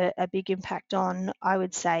had a big impact on, I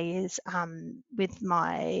would say, is with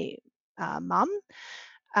my mum.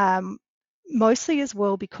 Um, Mostly as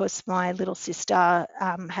well because my little sister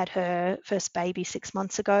had her first baby 6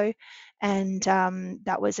 months ago, and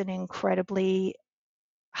that was an incredibly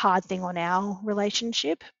hard thing on our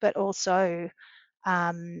relationship, but also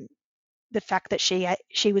um, the fact that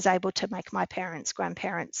she was able to make my parents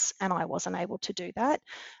grandparents and I wasn't able to do that.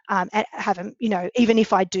 And haven't, even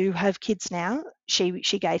if I do have kids now,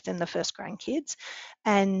 she gave them the first grandkids,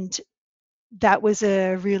 and that was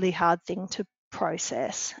a really hard thing to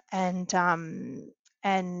process. And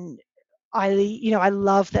I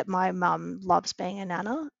love that my mum loves being a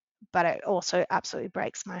nana, but it also absolutely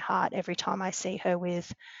breaks my heart every time I see her with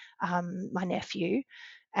my nephew,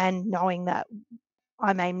 and knowing that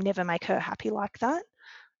I may never make her happy like that.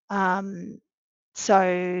 Um,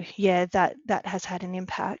 so yeah, that has had an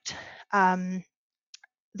impact.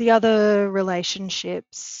 The other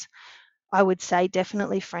relationships, I would say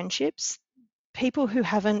definitely friendships. People who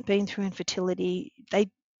haven't been through infertility, they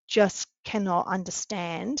just cannot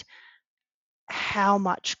understand how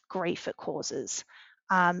much grief it causes.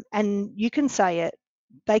 And you can say it,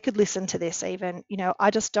 they could listen to this even,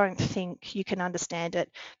 I just don't think you can understand it.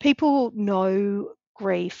 People know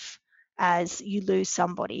grief as you lose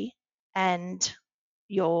somebody and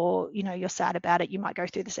you're sad about it. You might go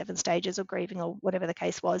through the 7 stages of grieving or whatever the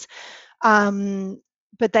case was.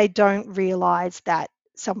 But they don't realize that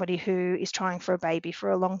somebody who is trying for a baby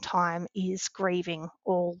for a long time is grieving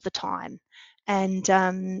all the time. And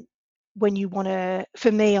when you want to,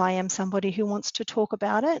 for me, I am somebody who wants to talk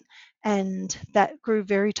about it, and that grew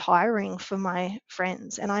very tiring for my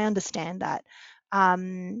friends, and I understand that.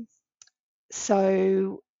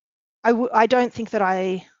 So I don't think that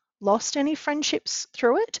I lost any friendships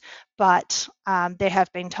through it, but there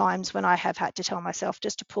have been times when I have had to tell myself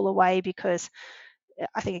just to pull away because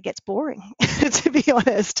I think it gets boring, to be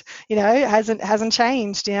honest. It hasn't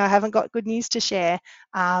changed. I haven't got good news to share,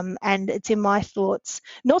 and it's in my thoughts.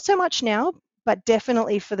 Not so much now, but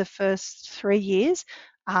definitely for the first 3 years,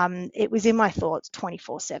 it was in my thoughts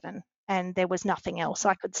 24/7, and there was nothing else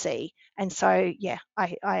I could see. And so, yeah,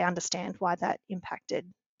 I understand why that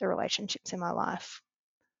impacted the relationships in my life.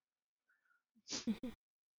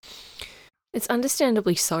 It's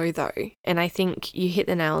understandably so, though. And I think you hit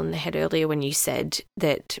the nail on the head earlier when you said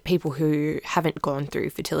that people who haven't gone through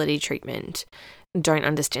fertility treatment don't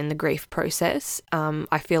understand the grief process.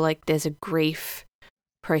 I feel like there's a grief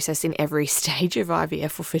process in every stage of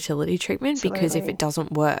IVF or fertility treatment, because if it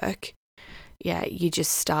doesn't work, yeah, you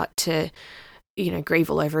just start to, grieve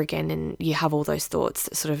all over again, and you have all those thoughts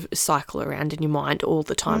that sort of cycle around in your mind all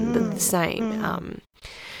the time. They're the same.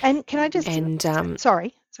 And can I just...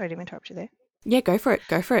 sorry to interrupt you there. Yeah, go for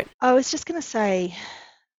it. I was just going to say,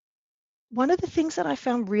 one of the things that I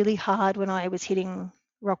found really hard when I was hitting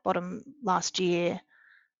rock bottom last year,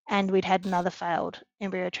 and we'd had another failed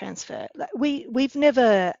embryo transfer. We've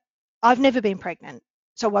never I've never been pregnant,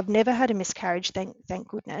 so I've never had a miscarriage, thank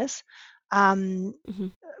goodness. Um, Mm-hmm.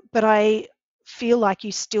 but I feel like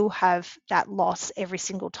you still have that loss every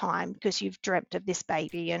single time because you've dreamt of this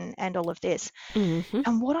baby and all of this. Mm-hmm.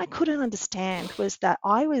 And what I couldn't understand was that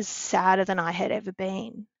I was sadder than I had ever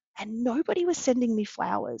been, and nobody was sending me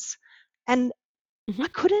flowers. And Mm-hmm.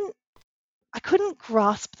 I couldn't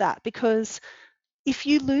grasp that, because if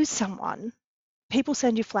you lose someone, people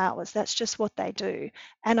send you flowers. That's just what they do.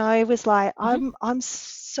 And I was like, Mm-hmm. I'm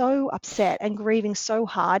so upset and grieving so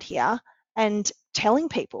hard here, and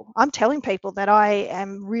I'm telling people that I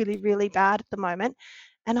am really, really bad at the moment,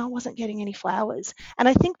 and I wasn't getting any flowers. And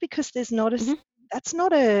I think because Mm-hmm. that's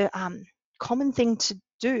not a common thing to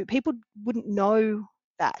do. People wouldn't know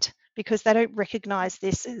that because they don't recognize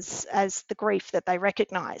this as the grief that they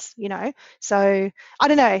recognize, you know. So I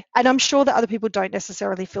don't know, and I'm sure that other people don't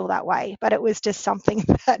necessarily feel that way, but it was just something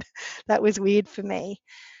that was weird for me.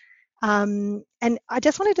 And I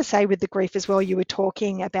just wanted to say with the grief as well, you were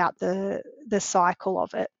talking about the cycle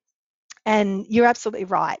of it, and you're absolutely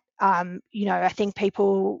right. You know, I think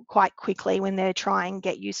people quite quickly, when they're trying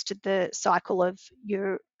get used to the cycle of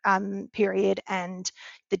your period and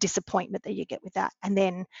the disappointment that you get with that, and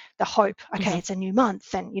then the hope, okay, Mm-hmm. it's a new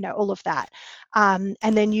month, and you know, all of that. And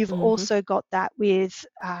then you've Mm-hmm. also got that with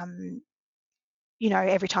you know,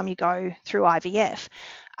 every time you go through IVF.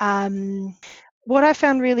 What I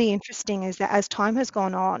found really interesting is that as time has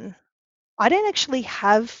gone on, I don't actually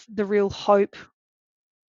have the real hope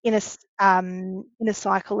in a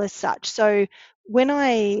cycle as such. So when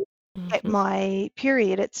I get Mm-hmm. my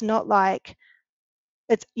period, it's not like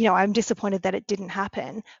it's, you know, I'm disappointed that it didn't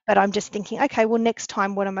happen, but I'm just thinking, okay, well, next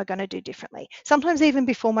time, what am I going to do differently? Sometimes even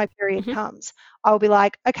before my period Mm-hmm. comes, I'll be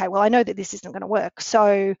like, okay, well, I know that this isn't going to work.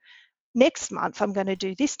 So next month I'm going to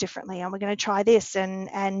do this differently, and we're going to try this, and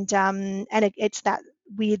it's that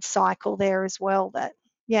weird cycle there as well. That,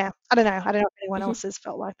 yeah, I don't know if anyone Mm-hmm. else has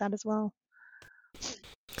felt like that as well.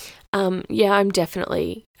 Yeah, I'm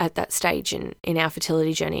definitely at that stage in our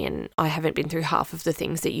fertility journey, and I haven't been through half of the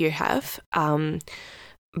things that you have.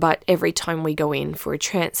 But every time we go in for a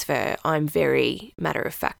transfer, I'm very matter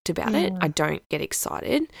of fact about it. I don't get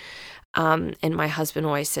excited. And my husband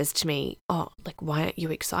always says to me, oh, like, why aren't you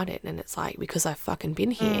excited? And it's like, because I've fucking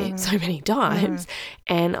been here so many times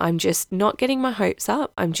and I'm just not getting my hopes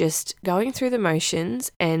up. I'm just going through the motions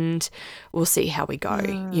and we'll see how we go.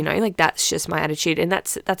 You know, like, that's just my attitude. And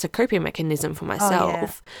that's a coping mechanism for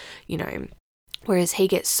myself, you know, whereas he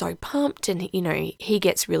gets so pumped and, you know, he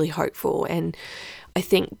gets really hopeful. And I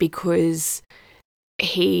think because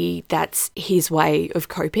that's his way of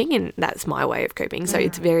coping and that's my way of coping. So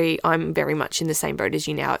I'm very much in the same boat as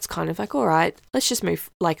you now. It's kind of like, all right, let's just move,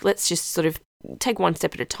 like, let's just sort of take one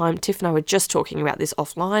step at a time. Tiff and I were just talking about this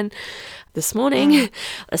offline this morning.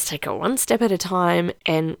 Let's take it one step at a time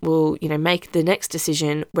and we'll, you know, make the next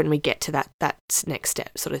decision when we get to that next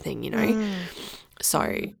step sort of thing, you know.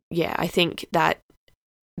 So yeah, I think that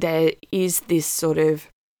there is this sort of,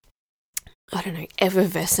 I don't know,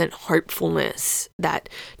 effervescent hopefulness that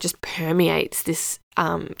just permeates this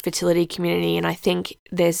fertility community. And I think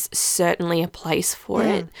there's certainly a place for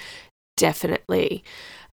it, definitely.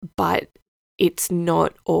 But it's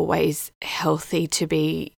not always healthy to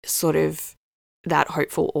be sort of that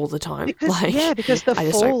hopeful all the time. Because the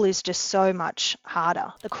fall is just so much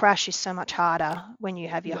harder. The crash is so much harder when you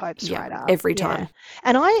have your hopes right up. Every time.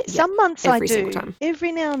 And some months I do. Single time.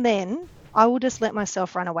 Every now and then I will just let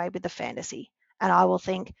myself run away with the fantasy, and I will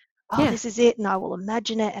think, oh, this is it, and I will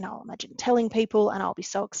imagine it, and I'll imagine telling people, and I'll be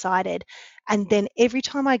so excited. And then every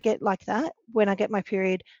time I get like that, when I get my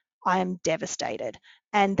period, I am devastated.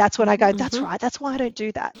 And that's when I go, that's right, that's why I don't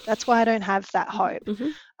do that. That's why I don't have that hope.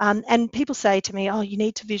 And people say to me, oh, you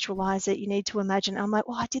need to visualize it, you need to imagine. I'm like,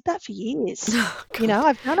 well, I did that for years. You know,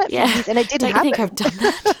 I've done it for years, and it didn't happen. I think I've done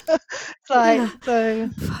that. But,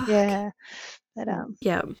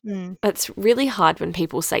 It's really hard when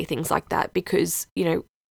people say things like that because, you know,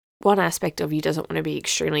 one aspect of you doesn't want to be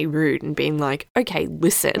extremely rude and being like, okay,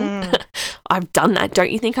 listen, I've done that.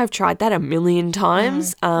 Don't you think I've tried that a million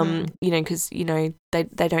times? You know, because, you know, they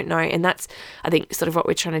don't know. And that's, I think, sort of what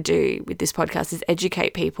we're trying to do with this podcast is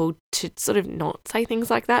educate people to sort of not say things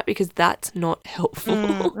like that, because that's not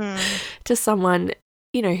helpful to someone,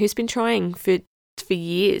 you know, who's been trying for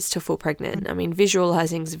years to fall pregnant. I mean,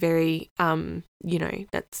 visualizing is very, you know,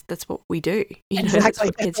 that's what we do. You know, that's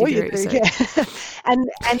what kids do. So. Yeah. and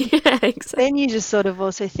exactly. Then you just sort of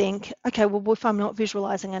also think, okay, well, if I'm not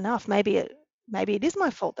visualizing enough, maybe it is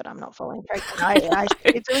my fault that I'm not falling pregnant. I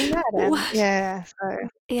should be doing that. And, so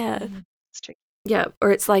it's tricky. Yeah, or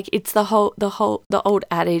it's like it's the old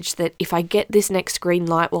adage that if I get this next green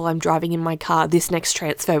light while I'm driving in my car, this next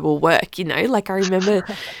transfer will work, you know? Like I remember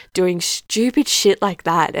doing stupid shit like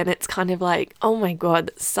that, and it's kind of like, oh my God,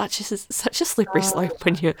 such a slippery slope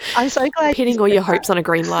when you're I'm so glad you pinning all said your hopes on a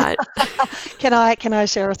green light. that. Can I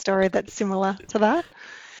share a story that's similar to that?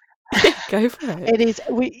 Go for it. It is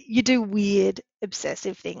you do weird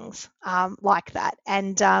obsessive things like that,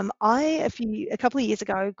 and I a couple of years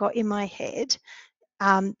ago got in my head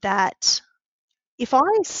that if I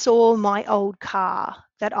saw my old car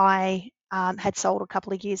that I had sold a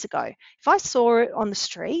couple of years ago, if I saw it on the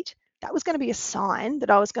street, that was going to be a sign that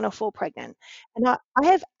I was going to fall pregnant. And I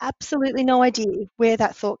have absolutely no idea where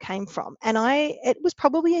that thought came from. And it was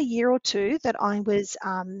probably a year or two that I was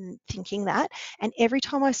thinking that. And every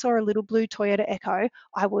time I saw a little blue Toyota Echo,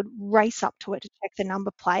 I would race up to it to check the number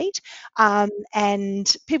plate.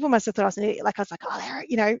 And people must have thought I was an idiot. Like I was like, oh,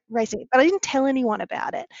 they're, racing. But I didn't tell anyone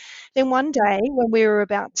about it. Then one day when we were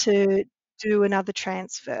about to do another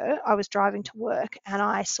transfer, I was driving to work and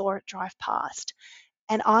I saw it drive past.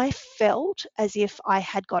 And I felt as if I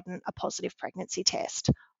had gotten a positive pregnancy test.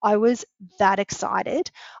 I was that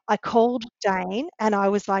excited. I called Dane and I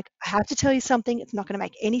was like, I have to tell you something. It's not going to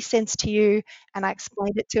make any sense to you. And I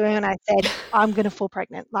explained it to him and I said, I'm going to fall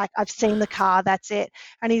pregnant. Like, I've seen the car, that's it.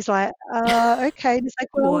 And he's like, okay. And he's like,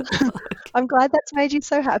 well, What the fuck? I'm glad that's made you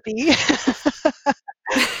so happy.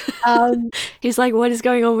 um, He's like, what is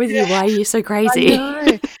going on with you? Why are you so I crazy?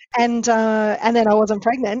 know. And then I wasn't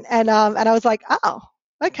pregnant, and I was like, oh,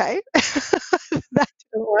 okay, that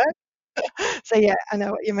didn't work. So yeah, I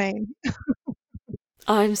know what you mean.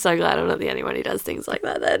 I'm so glad I'm not the only one who does things like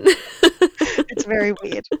that then. It's very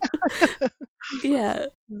weird. Yeah.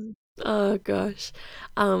 Mm. Oh gosh.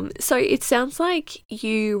 So it sounds like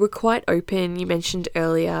you were quite open. You mentioned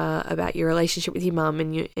earlier about your relationship with your mum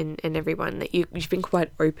and and everyone that you've been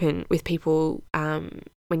quite open with people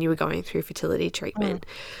when you were going through fertility treatment.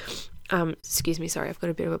 Excuse me, sorry, I've got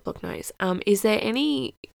a bit of a blocked nose. Is there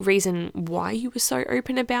any reason why you were so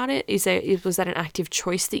open about it? Was that an active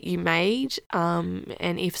choice that you made?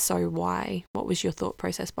 And if so, why? What was your thought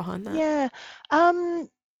process behind that? Yeah.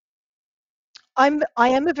 I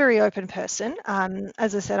am a very open person.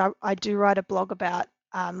 As I said, I do write a blog about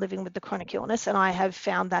living with the chronic illness, and I have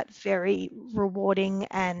found that very rewarding,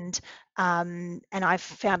 and I've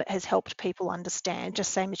found it has helped people understand,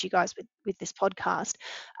 just same as you guys with this podcast.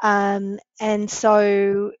 And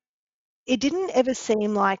so it didn't ever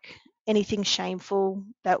seem like anything shameful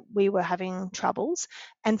that we were having troubles.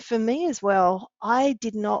 And for me as well, I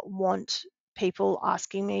did not want people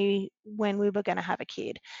asking me when we were going to have a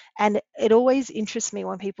kid. And it always interests me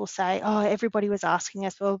when people say, oh, everybody was asking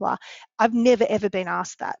us, blah, blah, blah. I've never, ever been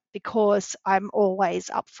asked that because I'm always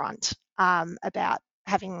upfront about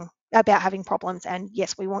having problems, and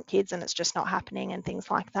yes, we want kids and it's just not happening and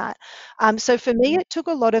things like that. So for me, it took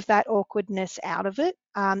a lot of that awkwardness out of it,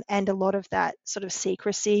 and a lot of that sort of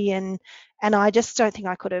secrecy, and I just don't think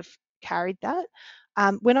I could have carried that.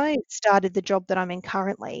 When I started the job that I'm in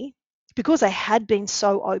currently, because I had been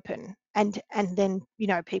so open, and then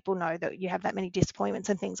people know that you have that many disappointments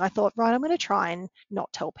and things, I thought, right, I'm going to try and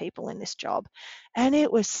not tell people in this job. And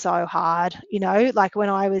it was so hard, like when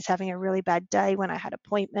I was having a really bad day, when I had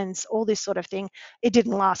appointments, all this sort of thing. It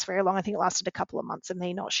didn't last very long. I think it lasted a couple of months of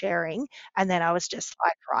me not sharing, and then I was just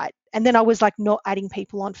like, right. And then I was like not adding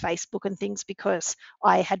people on Facebook and things because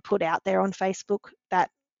I had put out there on Facebook that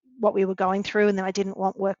what we were going through, and then I didn't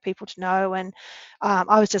want work people to know. And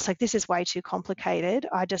I was just like, this is way too complicated.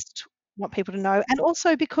 I just want people to know. And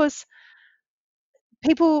also because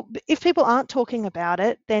if people aren't talking about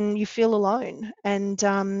it, then you feel alone. And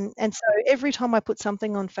so every time I put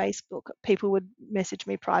something on Facebook, people would message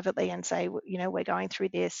me privately and say, we're going through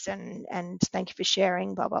this, and thank you for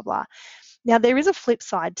sharing, blah, blah, blah. Now, there is a flip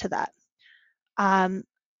side to that.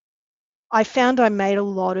 I found I made a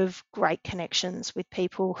lot of great connections with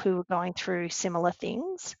people who were going through similar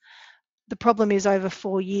things. The problem is over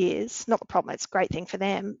 4 years, not the problem, it's a great thing for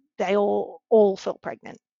them, they all fell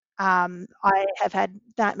pregnant. I have had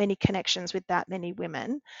that many connections with that many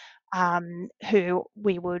women who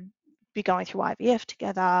we would be going through IVF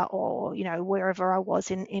together, or wherever I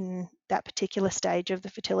was in that particular stage of the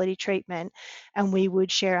fertility treatment, and we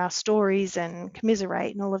would share our stories and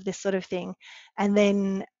commiserate and all of this sort of thing. And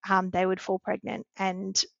then they would fall pregnant,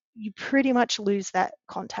 and you pretty much lose that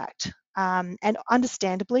contact. And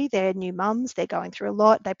understandably, they're new mums, they're going through a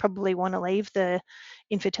lot. They probably want to leave the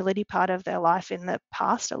infertility part of their life in the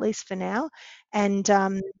past, at least for now. And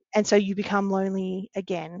so you become lonely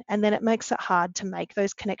again. And then it makes it hard to make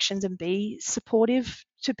those connections and be supportive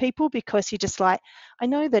to people, because you're just like, I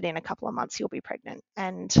know that in a couple of months you'll be pregnant,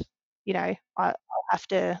 and I'll have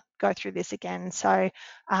to go through this again. So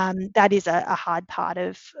that is a hard part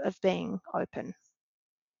of being open.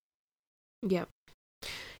 Yeah.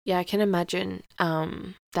 Yeah, I can imagine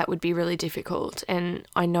that would be really difficult. And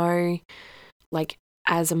I know, like,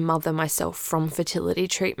 as a mother myself from fertility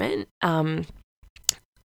treatment,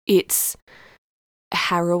 it's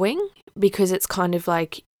harrowing, because it's kind of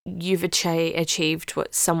like you've achieved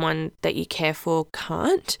what someone that you care for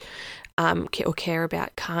can't, or care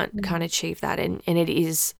about can't achieve that. And it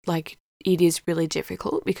is like, it is really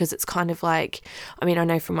difficult, because it's kind of like, I mean, I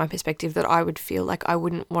know from my perspective that I would feel like I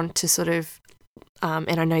wouldn't want to sort of,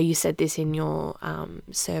 and I know you said this in your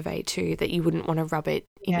survey too, that you wouldn't want to rub it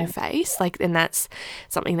in your face. Like, and that's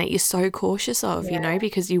something that you're so cautious of,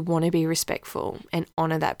 because you want to be respectful and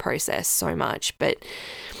honor that process so much. But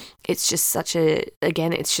it's just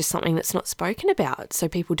it's just something that's not spoken about. So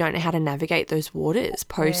people don't know how to navigate those waters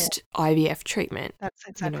post IVF treatment. That's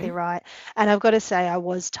exactly right. And I've got to say, I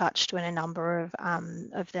was touched when a number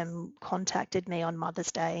of them contacted me on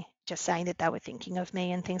Mother's Day, just saying that they were thinking of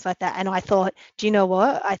me and things like that. And I thought, do you know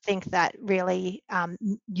what? I think that really,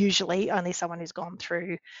 usually only someone who's gone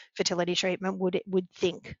through fertility treatment would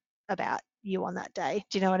think about you on that day.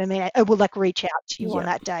 Do you know what I mean? I will like reach out to you on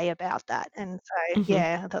that day about that. And so,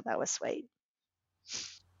 I thought that was sweet.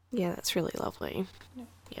 Yeah, that's really lovely.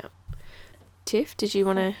 Yeah. Tiff, did you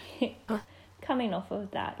want to... Coming off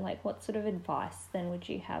of that, like, what sort of advice then would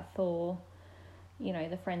you have for,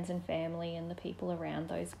 the friends and family and the people around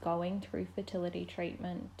those going through fertility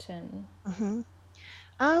treatment? And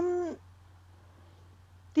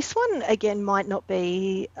this one again might not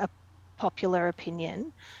be a popular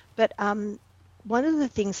opinion, but one of the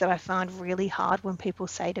things that I find really hard when people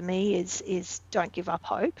say to me is don't give up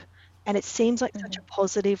hope. And it seems like such a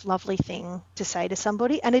positive, lovely thing to say to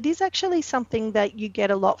somebody. And it is actually something that you get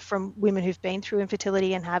a lot from women who've been through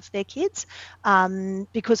infertility and have their kids,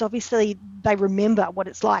 because obviously they remember what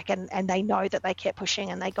it's like, and they know that they kept pushing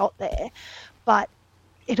and they got there. But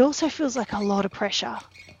it also feels like a lot of pressure,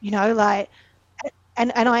 like,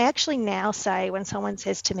 and I actually now say, when someone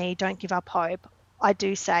says to me, don't give up hope, I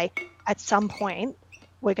do say, at some point,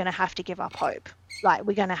 we're going to have to give up hope. Like,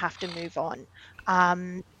 we're going to have to move on,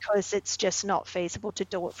 because it's just not feasible to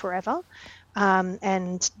do it forever.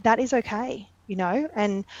 And that is okay,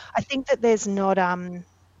 and I think that there's not a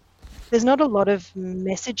lot of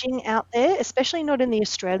messaging out there, especially not in the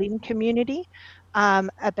Australian community,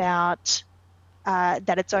 about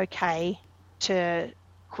that it's okay to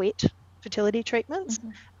quit fertility treatments,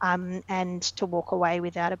 and to walk away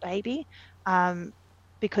without a baby,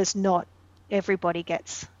 because not everybody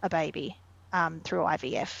gets a baby through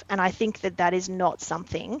IVF. And I think that is not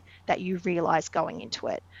something that you realise going into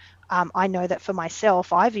it. I know that for myself,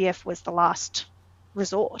 IVF was the last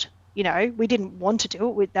resort. We didn't want to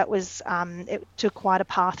do it. That was it took quite a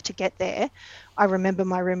path to get there. I remember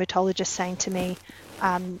my rheumatologist saying to me,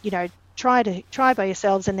 try by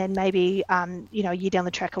yourselves, and then maybe a year down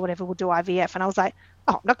the track or whatever, we'll do IVF. And I was like,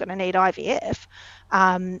 oh, I'm not going to need IVF.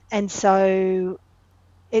 And so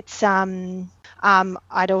it's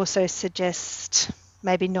I'd also suggest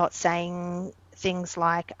maybe not saying things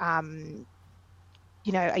like, are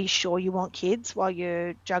you sure you want kids, while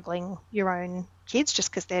you're juggling your own kids, just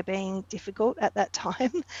because they're being difficult at that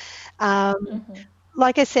time.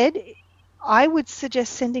 Like I said, I would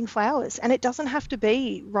suggest sending flowers, and it doesn't have to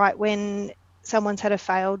be right when someone's had a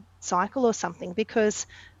failed cycle or something, because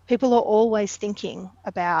people are always thinking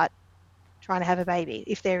about trying to have a baby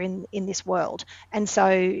if they're in this world. And so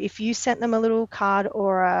if you sent them a little card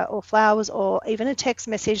or flowers, or even a text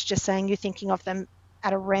message just saying you're thinking of them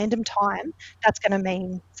at a random time, that's going to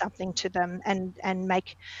mean something to them, and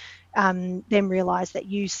make them realize that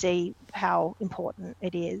you see how important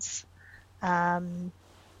it is.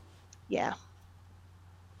 Yeah.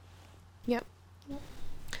 Yep.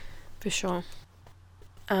 For sure.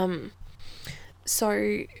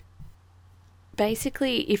 So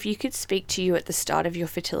basically, if you could speak to you at the start of your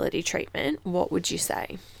fertility treatment, what would you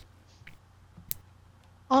say?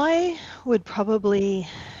 I would probably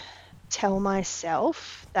tell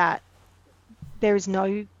myself that there is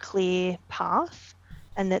no clear path,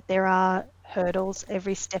 and that there are hurdles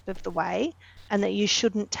every step of the way, and that you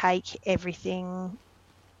shouldn't take everything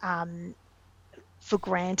for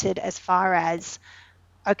granted, as far as,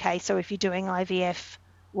 okay, so if you're doing IVF,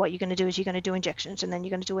 what you're going to do is you're going to do injections, and then you're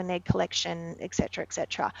going to do an egg collection, etc.,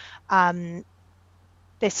 etc.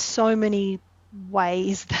 There's so many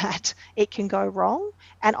ways that it can go wrong,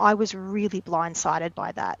 and I was really blindsided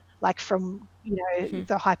by that. Like, from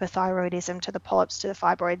the hypothyroidism to the polyps to the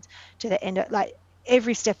fibroids to the endo, like,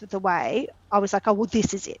 every step of the way, I was like, oh, well,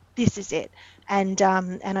 this is it. And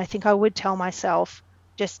I think I would tell myself,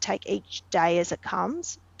 just take each day as it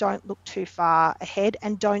comes. Don't look too far ahead,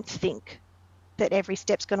 and don't think that every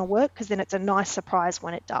step's going to work, because then it's a nice surprise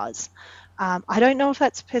when it does. I don't know if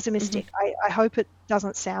that's pessimistic. I hope it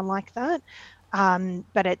doesn't sound like that.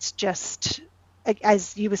 But it's just,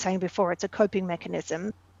 as you were saying before, it's a coping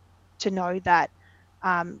mechanism to know that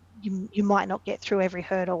you might not get through every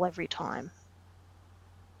hurdle every time.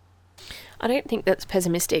 I don't think that's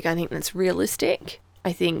pessimistic. I think that's realistic.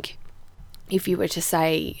 I think if you were to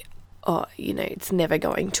say, oh, it's never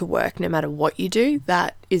going to work no matter what you do,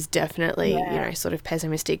 that is definitely, sort of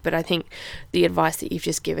pessimistic. But I think the advice that you've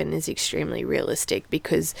just given is extremely realistic,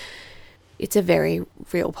 because it's a very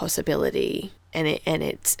real possibility, and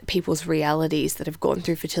it's people's realities that have gone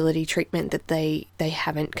through fertility treatment, that they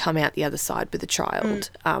haven't come out the other side with a child,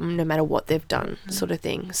 no matter what they've done, sort of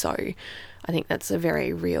thing. So I think that's a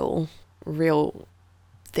very real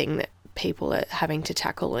thing that people are having to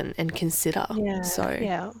tackle and consider.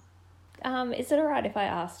 Is it alright if I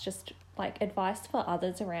ask just like advice for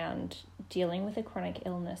others around dealing with a chronic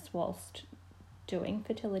illness whilst doing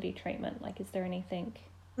fertility treatment? Like, is there anything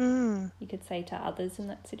you could say to others in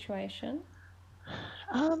that situation?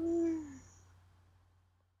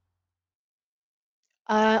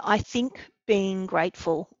 I think being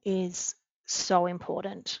grateful is so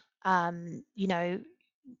important.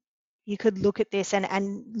 You could look at this,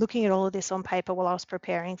 and looking at all of this on paper while I was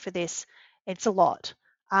preparing for this, it's a lot.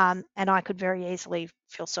 And I could very easily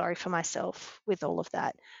feel sorry for myself with all of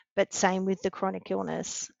that. But same with the chronic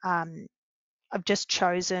illness. I've just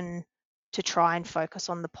chosen to try and focus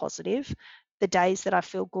on the positive, the days that I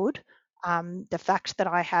feel good, the fact that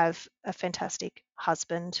I have a fantastic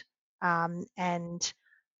husband, and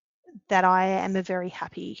that I am a very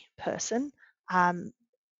happy person.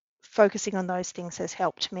 Focusing on those things has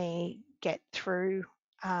helped me get through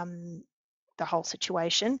the whole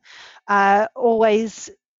situation. The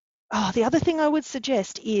other thing I would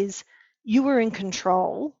suggest is you were in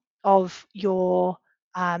control of your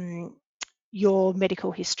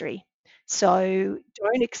medical history. So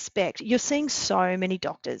don't expect, you're seeing so many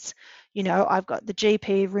doctors. I've got the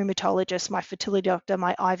GP, rheumatologist, my fertility doctor,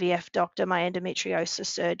 my IVF doctor, my endometriosis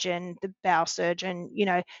surgeon, the bowel surgeon.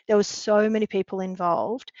 There was so many people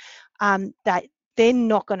involved that they're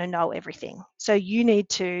not going to know everything. So you need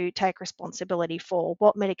to take responsibility for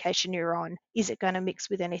what medication you're on. Is it going to mix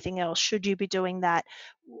with anything else? Should you be doing that?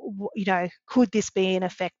 Could this be an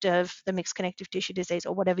effect of the mixed connective tissue disease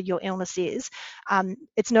or whatever your illness is?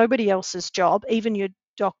 It's nobody else's job, even your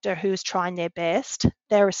doctor who's trying their best.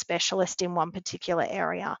 They're a specialist in one particular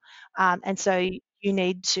area. And so you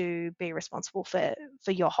need to be responsible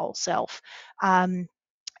for your whole self. And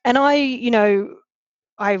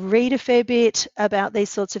I read a fair bit about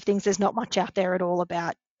these sorts of things. There's not much out there at all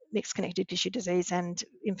about mixed connective tissue disease and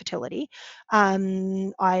infertility.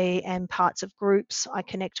 I am parts of groups. I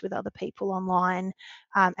connect with other people online,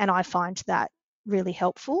 and I find that really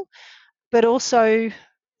helpful. But also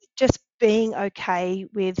just being okay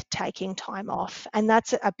with taking time off. And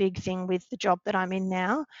that's a big thing with the job that I'm in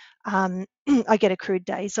now. I get accrued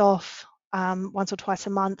days off once or twice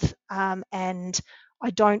a month, and I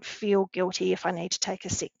don't feel guilty if I need to take a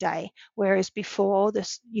sick day. Whereas before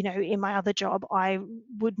this, in my other job, I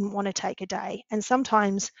wouldn't want to take a day. And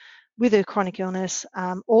sometimes with a chronic illness,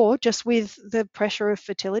 or just with the pressure of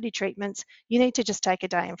fertility treatments, you need to just take a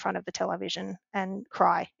day in front of the television and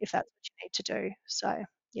cry if that's what you need to do. So,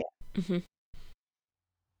 yeah.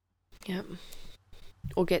 Yeah.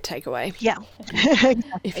 Or get takeaway. Yeah.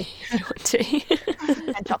 If you want to.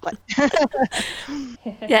 And chocolate.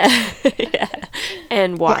 Yeah.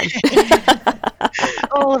 And wine.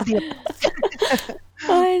 All of the above.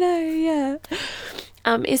 I know, yeah.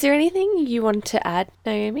 Is there anything you want to add,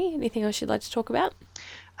 Naomi? Anything else you'd like to talk about?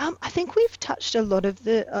 I think we've touched a lot of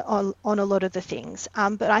on a lot of the things,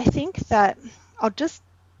 but I think that I'll just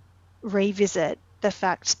revisit the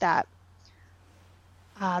fact that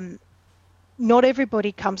not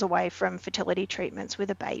everybody comes away from fertility treatments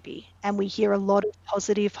with a baby, and we hear a lot of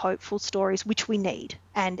positive, hopeful stories, which we need,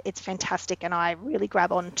 and it's fantastic, and I really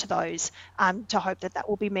grab on to those to hope that that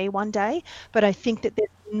will be me one day. But I think that there's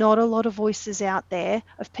not a lot of voices out there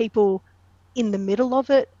of people in the middle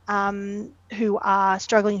of it who are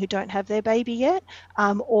struggling, who don't have their baby yet,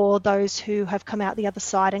 or those who have come out the other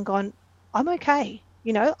side and gone, I'm okay.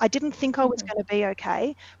 I didn't think I was going to be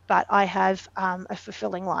okay, but I have a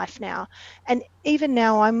fulfilling life now. And even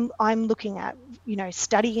now I'm looking at,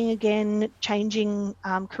 studying again, changing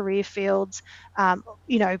career fields,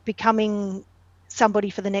 becoming somebody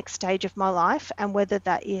for the next stage of my life, and whether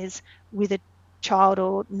that is with a child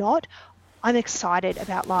or not, I'm excited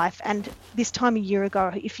about life. And this time a year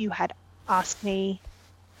ago, if you had asked me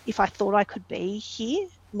if I thought I could be here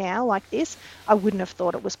now like this, I wouldn't have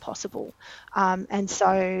thought it was possible. And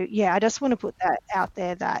so, yeah, I just want to put that out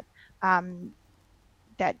there that,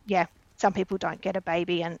 some people don't get a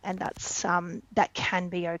baby, and that's that can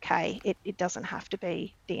be okay. It doesn't have to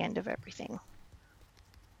be the end of everything.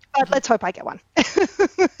 But let's hope I get one.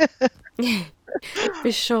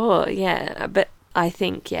 For sure, yeah. But I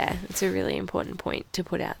think, it's a really important point to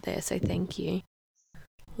put out there. So thank you.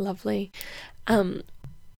 Lovely.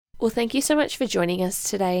 Well, thank you so much for joining us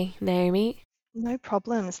today, Naomi. No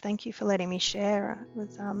problems. Thank you for letting me share. It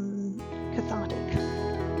was cathartic.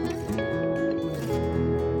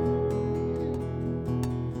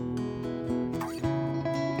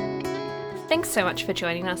 Thanks so much for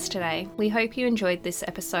joining us today. We hope you enjoyed this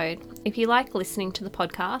episode. If you like listening to the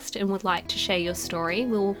podcast and would like to share your story,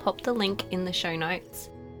 we will pop the link in the show notes.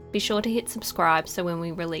 Be sure to hit subscribe so when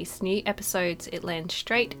we release new episodes, it lands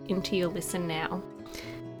straight into your listen now.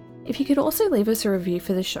 If you could also leave us a review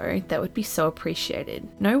for the show, that would be so appreciated.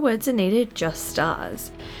 No words are needed, just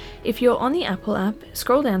stars. If you're on the Apple app,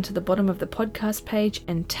 scroll down to the bottom of the podcast page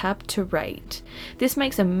and tap to rate. This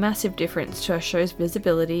makes a massive difference to our show's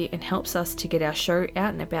visibility and helps us to get our show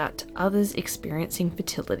out and about to others experiencing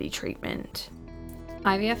fertility treatment.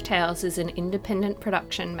 IVF Tales is an independent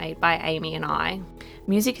production made by Amy and I.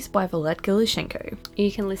 Music is by Volette Gilishenko.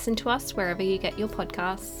 You can listen to us wherever you get your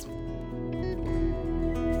podcasts.